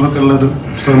പറ്റുമെന്നൊക്കെ ഉള്ളൊരു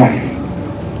ശ്രമം.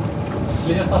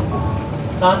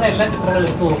 എല്ലാ ചിത്രങ്ങളും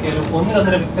എടുത്തു നോക്കിയാലും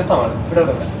ഒന്നിനൊന്നിനെ വ്യത്യസ്തമാണ്.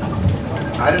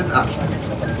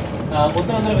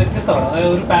 ഒന്നിനൊന്നിനെ വ്യത്യസ്തമാണ്. അതായത്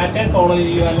ഒരു പാറ്റേൺ ഫോളോ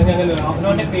ചെയ്യുക അല്ലെങ്കിൽ അങ്ങനെ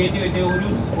അവനവന്റെ ക്രിയേറ്റിവിറ്റി ഒരു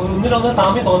ഒന്നിനൊന്ന്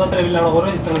സാമ്യം തോന്നാത്ത ലെവലിലാണ് ഓരോ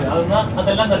ചിത്രങ്ങളും.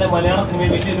 അതെല്ലാം തന്നെ മലയാള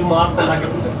സിനിമയിൽ വലിയൊരു മാർക്ക്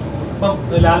ഉണ്ടാക്കിയിട്ടുണ്ട്. ഇപ്പം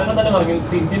ലാലേട്ടൻ തന്നെ പറഞ്ഞു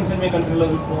ഇന്ത്യൻ സിനിമയെ കണ്ടിട്ടുള്ള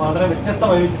ഒരു വളരെ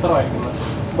വ്യത്യസ്തമായ ഒരു ചിത്രമായിരിക്കുന്നത്.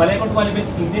 മലൈക്കോട്ടെ വാലിബൻ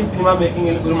ഇന്ത്യൻ സിനിമ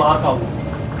മേക്കിങ്ങിൽ ഒരു മാർക്കാവും.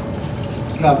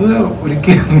 അത്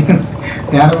ഒരിക്കലും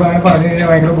ഞാനിപ്പോൾ അങ്ങനെ പറഞ്ഞു കഴിഞ്ഞാൽ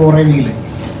ഭയങ്കര ബോറായിരിക്കില്ലേ.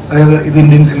 അതായത് ഇത്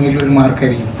ഇന്ത്യൻ സിനിമയിൽ ഒരു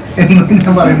മാർക്കായിരിക്കും എന്ന്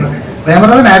ഞാൻ പറയുന്നത്. ഞാൻ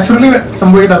പറഞ്ഞത് നാച്ചുറലി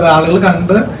സംഭവിക്കട്ടെ. അത് ആളുകൾ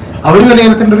കണ്ട് അവർ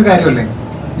വിലയിരുത്തേണ്ട ഒരു കാര്യമല്ലേ.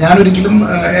 ഞാനൊരിക്കലും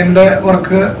എൻ്റെ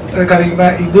വർക്ക് കഴിയുമ്പോൾ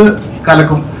ഇത്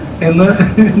കലക്കും എന്ന്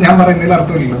ഞാൻ പറയുന്നതിൽ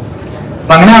അർത്ഥമില്ലല്ലോ.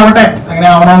 അപ്പം അങ്ങനെ ആവട്ടെ, അങ്ങനെ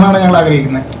ആവണമെന്നാണ് ഞങ്ങൾ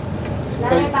ആഗ്രഹിക്കുന്നത്.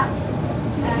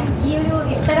 ഈ ഒരു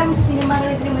ഇത്തരം സിനിമകൾ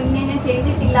ഇതിന് മുന്നേ ഞാൻ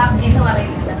ചെയ്തിട്ടില്ല എന്ന്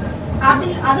പറയുന്നത്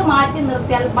അത് മാറ്റി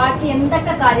നിർത്തിയാൽ ബാക്കി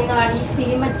എന്തൊക്കെ കാര്യങ്ങളാണ് ഈ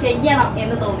സിനിമ ചെയ്യണം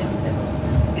എന്ന് തോന്നിപ്പിച്ചത്?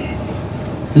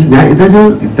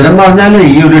 ഇത്തരം പറഞ്ഞാൽ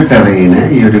ഈ ഒരു ടെറൈന്,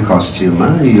 ഈ ഒരു കോസ്റ്റ്യൂമ്,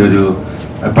 ഈ ഒരു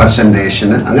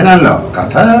പ്രസന്റേഷന് അങ്ങനെയാണല്ലോ.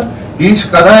 ഈ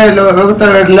കഥ ലോകത്തെ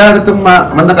എല്ലായിടത്തും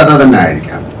വന്ന കഥ തന്നെ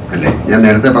ആയിരിക്കാം അല്ലേ. ഞാൻ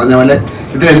നേരത്തെ പറഞ്ഞ പോലെ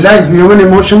ഇതിലെല്ലാം ഹ്യൂമൻ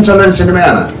ഇമോഷൻസ് ഉള്ള ഒരു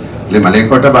സിനിമയാണ് അല്ലെ.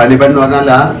 മലൈക്കോട്ടെ വാലിബൻ എന്ന് പറഞ്ഞാൽ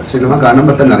ആ സിനിമ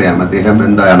കാണുമ്പോൾ തന്നെ അറിയാം അദ്ദേഹം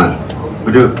എന്താണ്,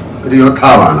 ഒരു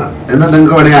യോദ്ധാവാണ് എന്ന്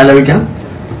നിങ്ങൾക്ക് വേണമെങ്കിൽ ആലോചിക്കാം.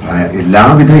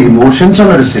 എല്ലാവിധ ഇമോഷൻസ്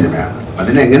ഉള്ള ഒരു സിനിമയാണ്.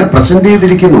 അതിനെങ്ങനെ പ്രസന്റ്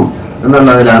ചെയ്തിരിക്കുന്നു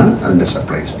എന്നുള്ളതിലാണ് അതിൻ്റെ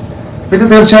സർപ്രൈസ്. പിന്നെ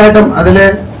തീർച്ചയായിട്ടും അതിലെ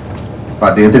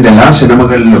അദ്ദേഹത്തിൻ്റെ എല്ലാ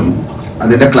സിനിമകളിലും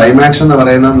അതിൻ്റെ ക്ലൈമാക്സ് എന്ന്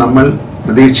പറയുന്നത് നമ്മൾ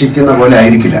പ്രതീക്ഷിക്കുന്ന പോലെ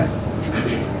ആയിരിക്കില്ല.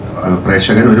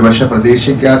 പ്രേക്ഷകൻ ഒരുപക്ഷെ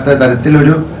പ്രതീക്ഷിക്കാത്ത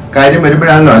തരത്തിലൊരു കാര്യം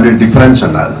വരുമ്പോഴാണല്ലോ അതിന് ഡിഫറൻസ്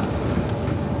ഉണ്ടാകുന്നത്.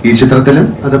 ഈ ചിത്രത്തിലും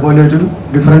അതുപോലെ ഒരു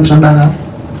ഡിഫറൻസ് ഉണ്ടാകാം,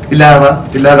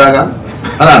 ഇല്ലാതാകാം.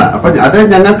 അതാണ്. അപ്പം അത്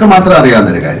ഞങ്ങൾക്ക് മാത്രം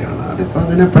അറിയാവുന്നൊരു കാര്യമാണ്. അതിപ്പോൾ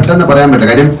അങ്ങനെ പെട്ടെന്ന് പറയാൻ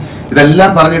പറ്റില്ല. കാര്യം ഇതെല്ലാം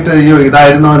പറഞ്ഞിട്ട്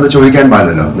ഇതായിരുന്നോ എന്ന് ചോദിക്കാൻ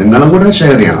പാടില്ലല്ലോ. നിങ്ങളും കൂടെ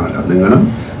ഷെയർ ചെയ്യണമല്ലോ. നിങ്ങളും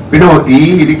പിന്നെ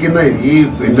ഈ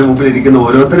എൻ്റെ മുമ്പിൽ ഇരിക്കുന്ന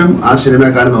ഓരോരുത്തരും ആ സിനിമ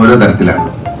കാണുന്ന ഓരോ തരത്തിലാണ്.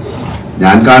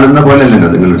 ഞാൻ കാണുന്ന പോലെ അല്ലല്ലോ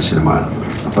നിങ്ങളൊരു സിനിമ കാണുന്നത്.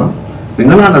 അപ്പം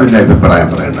നിങ്ങളാണ് അതിൻ്റെ അഭിപ്രായം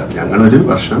പറയേണ്ടത്. ഞങ്ങളൊരു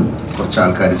വർഷം കുറച്ച്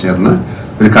ആൾക്കാർ ചേർന്ന്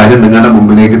ഒരു കാര്യം നിങ്ങളുടെ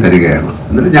മുമ്പിലേക്ക് തരികയാണ്.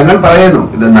 എന്നിട്ട് ഞങ്ങൾ പറയുന്നു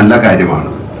ഇത് നല്ല കാര്യമാണ്.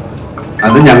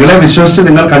 അത് ഞങ്ങളെ വിശ്വസിച്ച്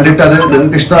നിങ്ങൾ കണ്ടിട്ട് അത്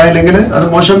നിങ്ങൾക്ക് ഇഷ്ടമായില്ലെങ്കിൽ അത്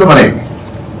മോശമെന്ന് പറയും.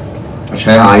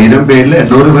 പക്ഷേ 1000 പേരിൽ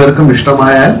 800 പേർക്കും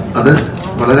ഇഷ്ടമായാൽ അത്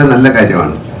വളരെ നല്ല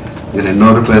കാര്യമാണ്. ഇങ്ങനെ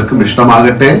 800 പേർക്കും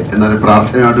ഇഷ്ടമാകട്ടെ എന്നൊരു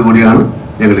പ്രാർത്ഥനയോട് കൂടിയാണ്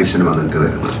ഞങ്ങൾ ഈ സിനിമ നിങ്ങൾക്ക്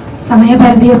തരുന്നത്.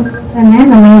 സമയപരിധി തന്നെ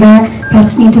നമ്മളുടെ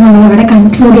പ്രസ് മീറ്റ് നമ്മളിവിടെ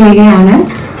കൺക്ലൂഡ് ചെയ്യുകയാണ്.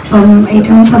 അപ്പം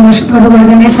ഏറ്റവും സന്തോഷത്തോടു കൂടി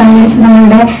തന്നെ സഹകരിച്ച്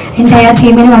നമ്മളുടെ എൻറ്റയർ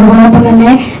ടീമിനും അതോടൊപ്പം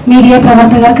തന്നെ മീഡിയ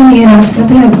പ്രവർത്തകർക്കും ഈ ഒരു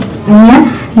അവസരത്തിൽ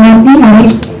നന്ദി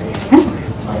അറിയിച്ചു.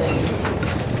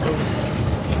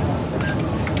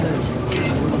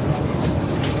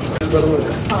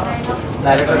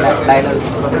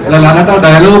 അല്ല ലാലേട്ട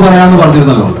ഡയലോഗ് പറയാന്ന്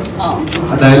പറഞ്ഞിരുന്നല്ലോ, ആ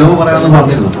ഡയലോഗ് പറയാന്ന്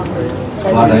പറഞ്ഞിരുന്നു.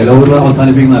 അപ്പൊ ആ ഡയലോഗ്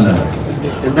അവസാനിപ്പിക്കുന്നതല്ല.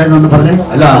 എന്തായിരുന്നു പറഞ്ഞേ?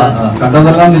 അല്ല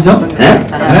കണ്ടതെല്ലാം നിജം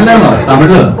അങ്ങനെയല്ലായിരുന്നോ?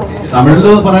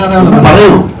 തമിഴില് പറയാനാണ്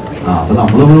പറയൂ. ആ അപ്പൊ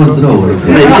നമ്മളൊന്ന് മനസ്സിലാവുമല്ലോ.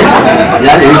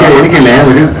 എനിക്കല്ലേ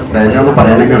ഒരു ഡയലോഗ്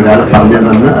പറയണമെങ്കിൽ ഒരാൾ പറഞ്ഞു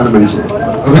തന്ന് അത് മനസ്സിലായി.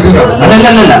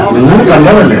 അല്ലല്ല നിങ്ങൾ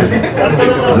കണ്ടതല്ലേ,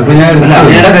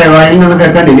 അങ്ങയുടെ വായിൽ നിന്ന്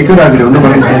കേൾക്കാൻ എനിക്കൊരാഗ്രഹം ഒന്ന്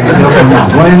പറയുന്നത്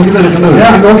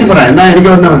നോക്കി പറയാം. എന്നാ എനിക്ക്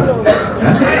വന്ന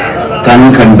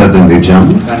കണ്ടത് നിജം,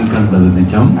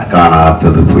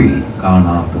 കാണാത്തത് പോയി,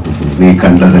 നീ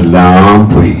കണ്ടതെല്ലാം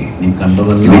പോയി, നീ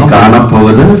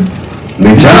കാണപ്പോത്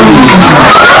നിജം.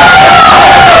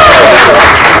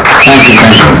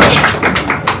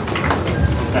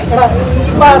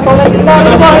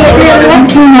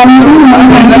 Thank you very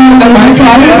much.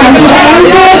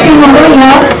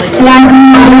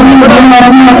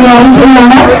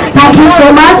 Thank you so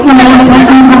much. നമ്മുടെ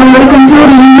പ്രസന്റ് നമ്മളോട്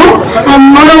കൺക്ലൂഡ് ചെയ്യുന്നു. And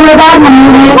moreover that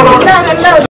നമ്മുടെ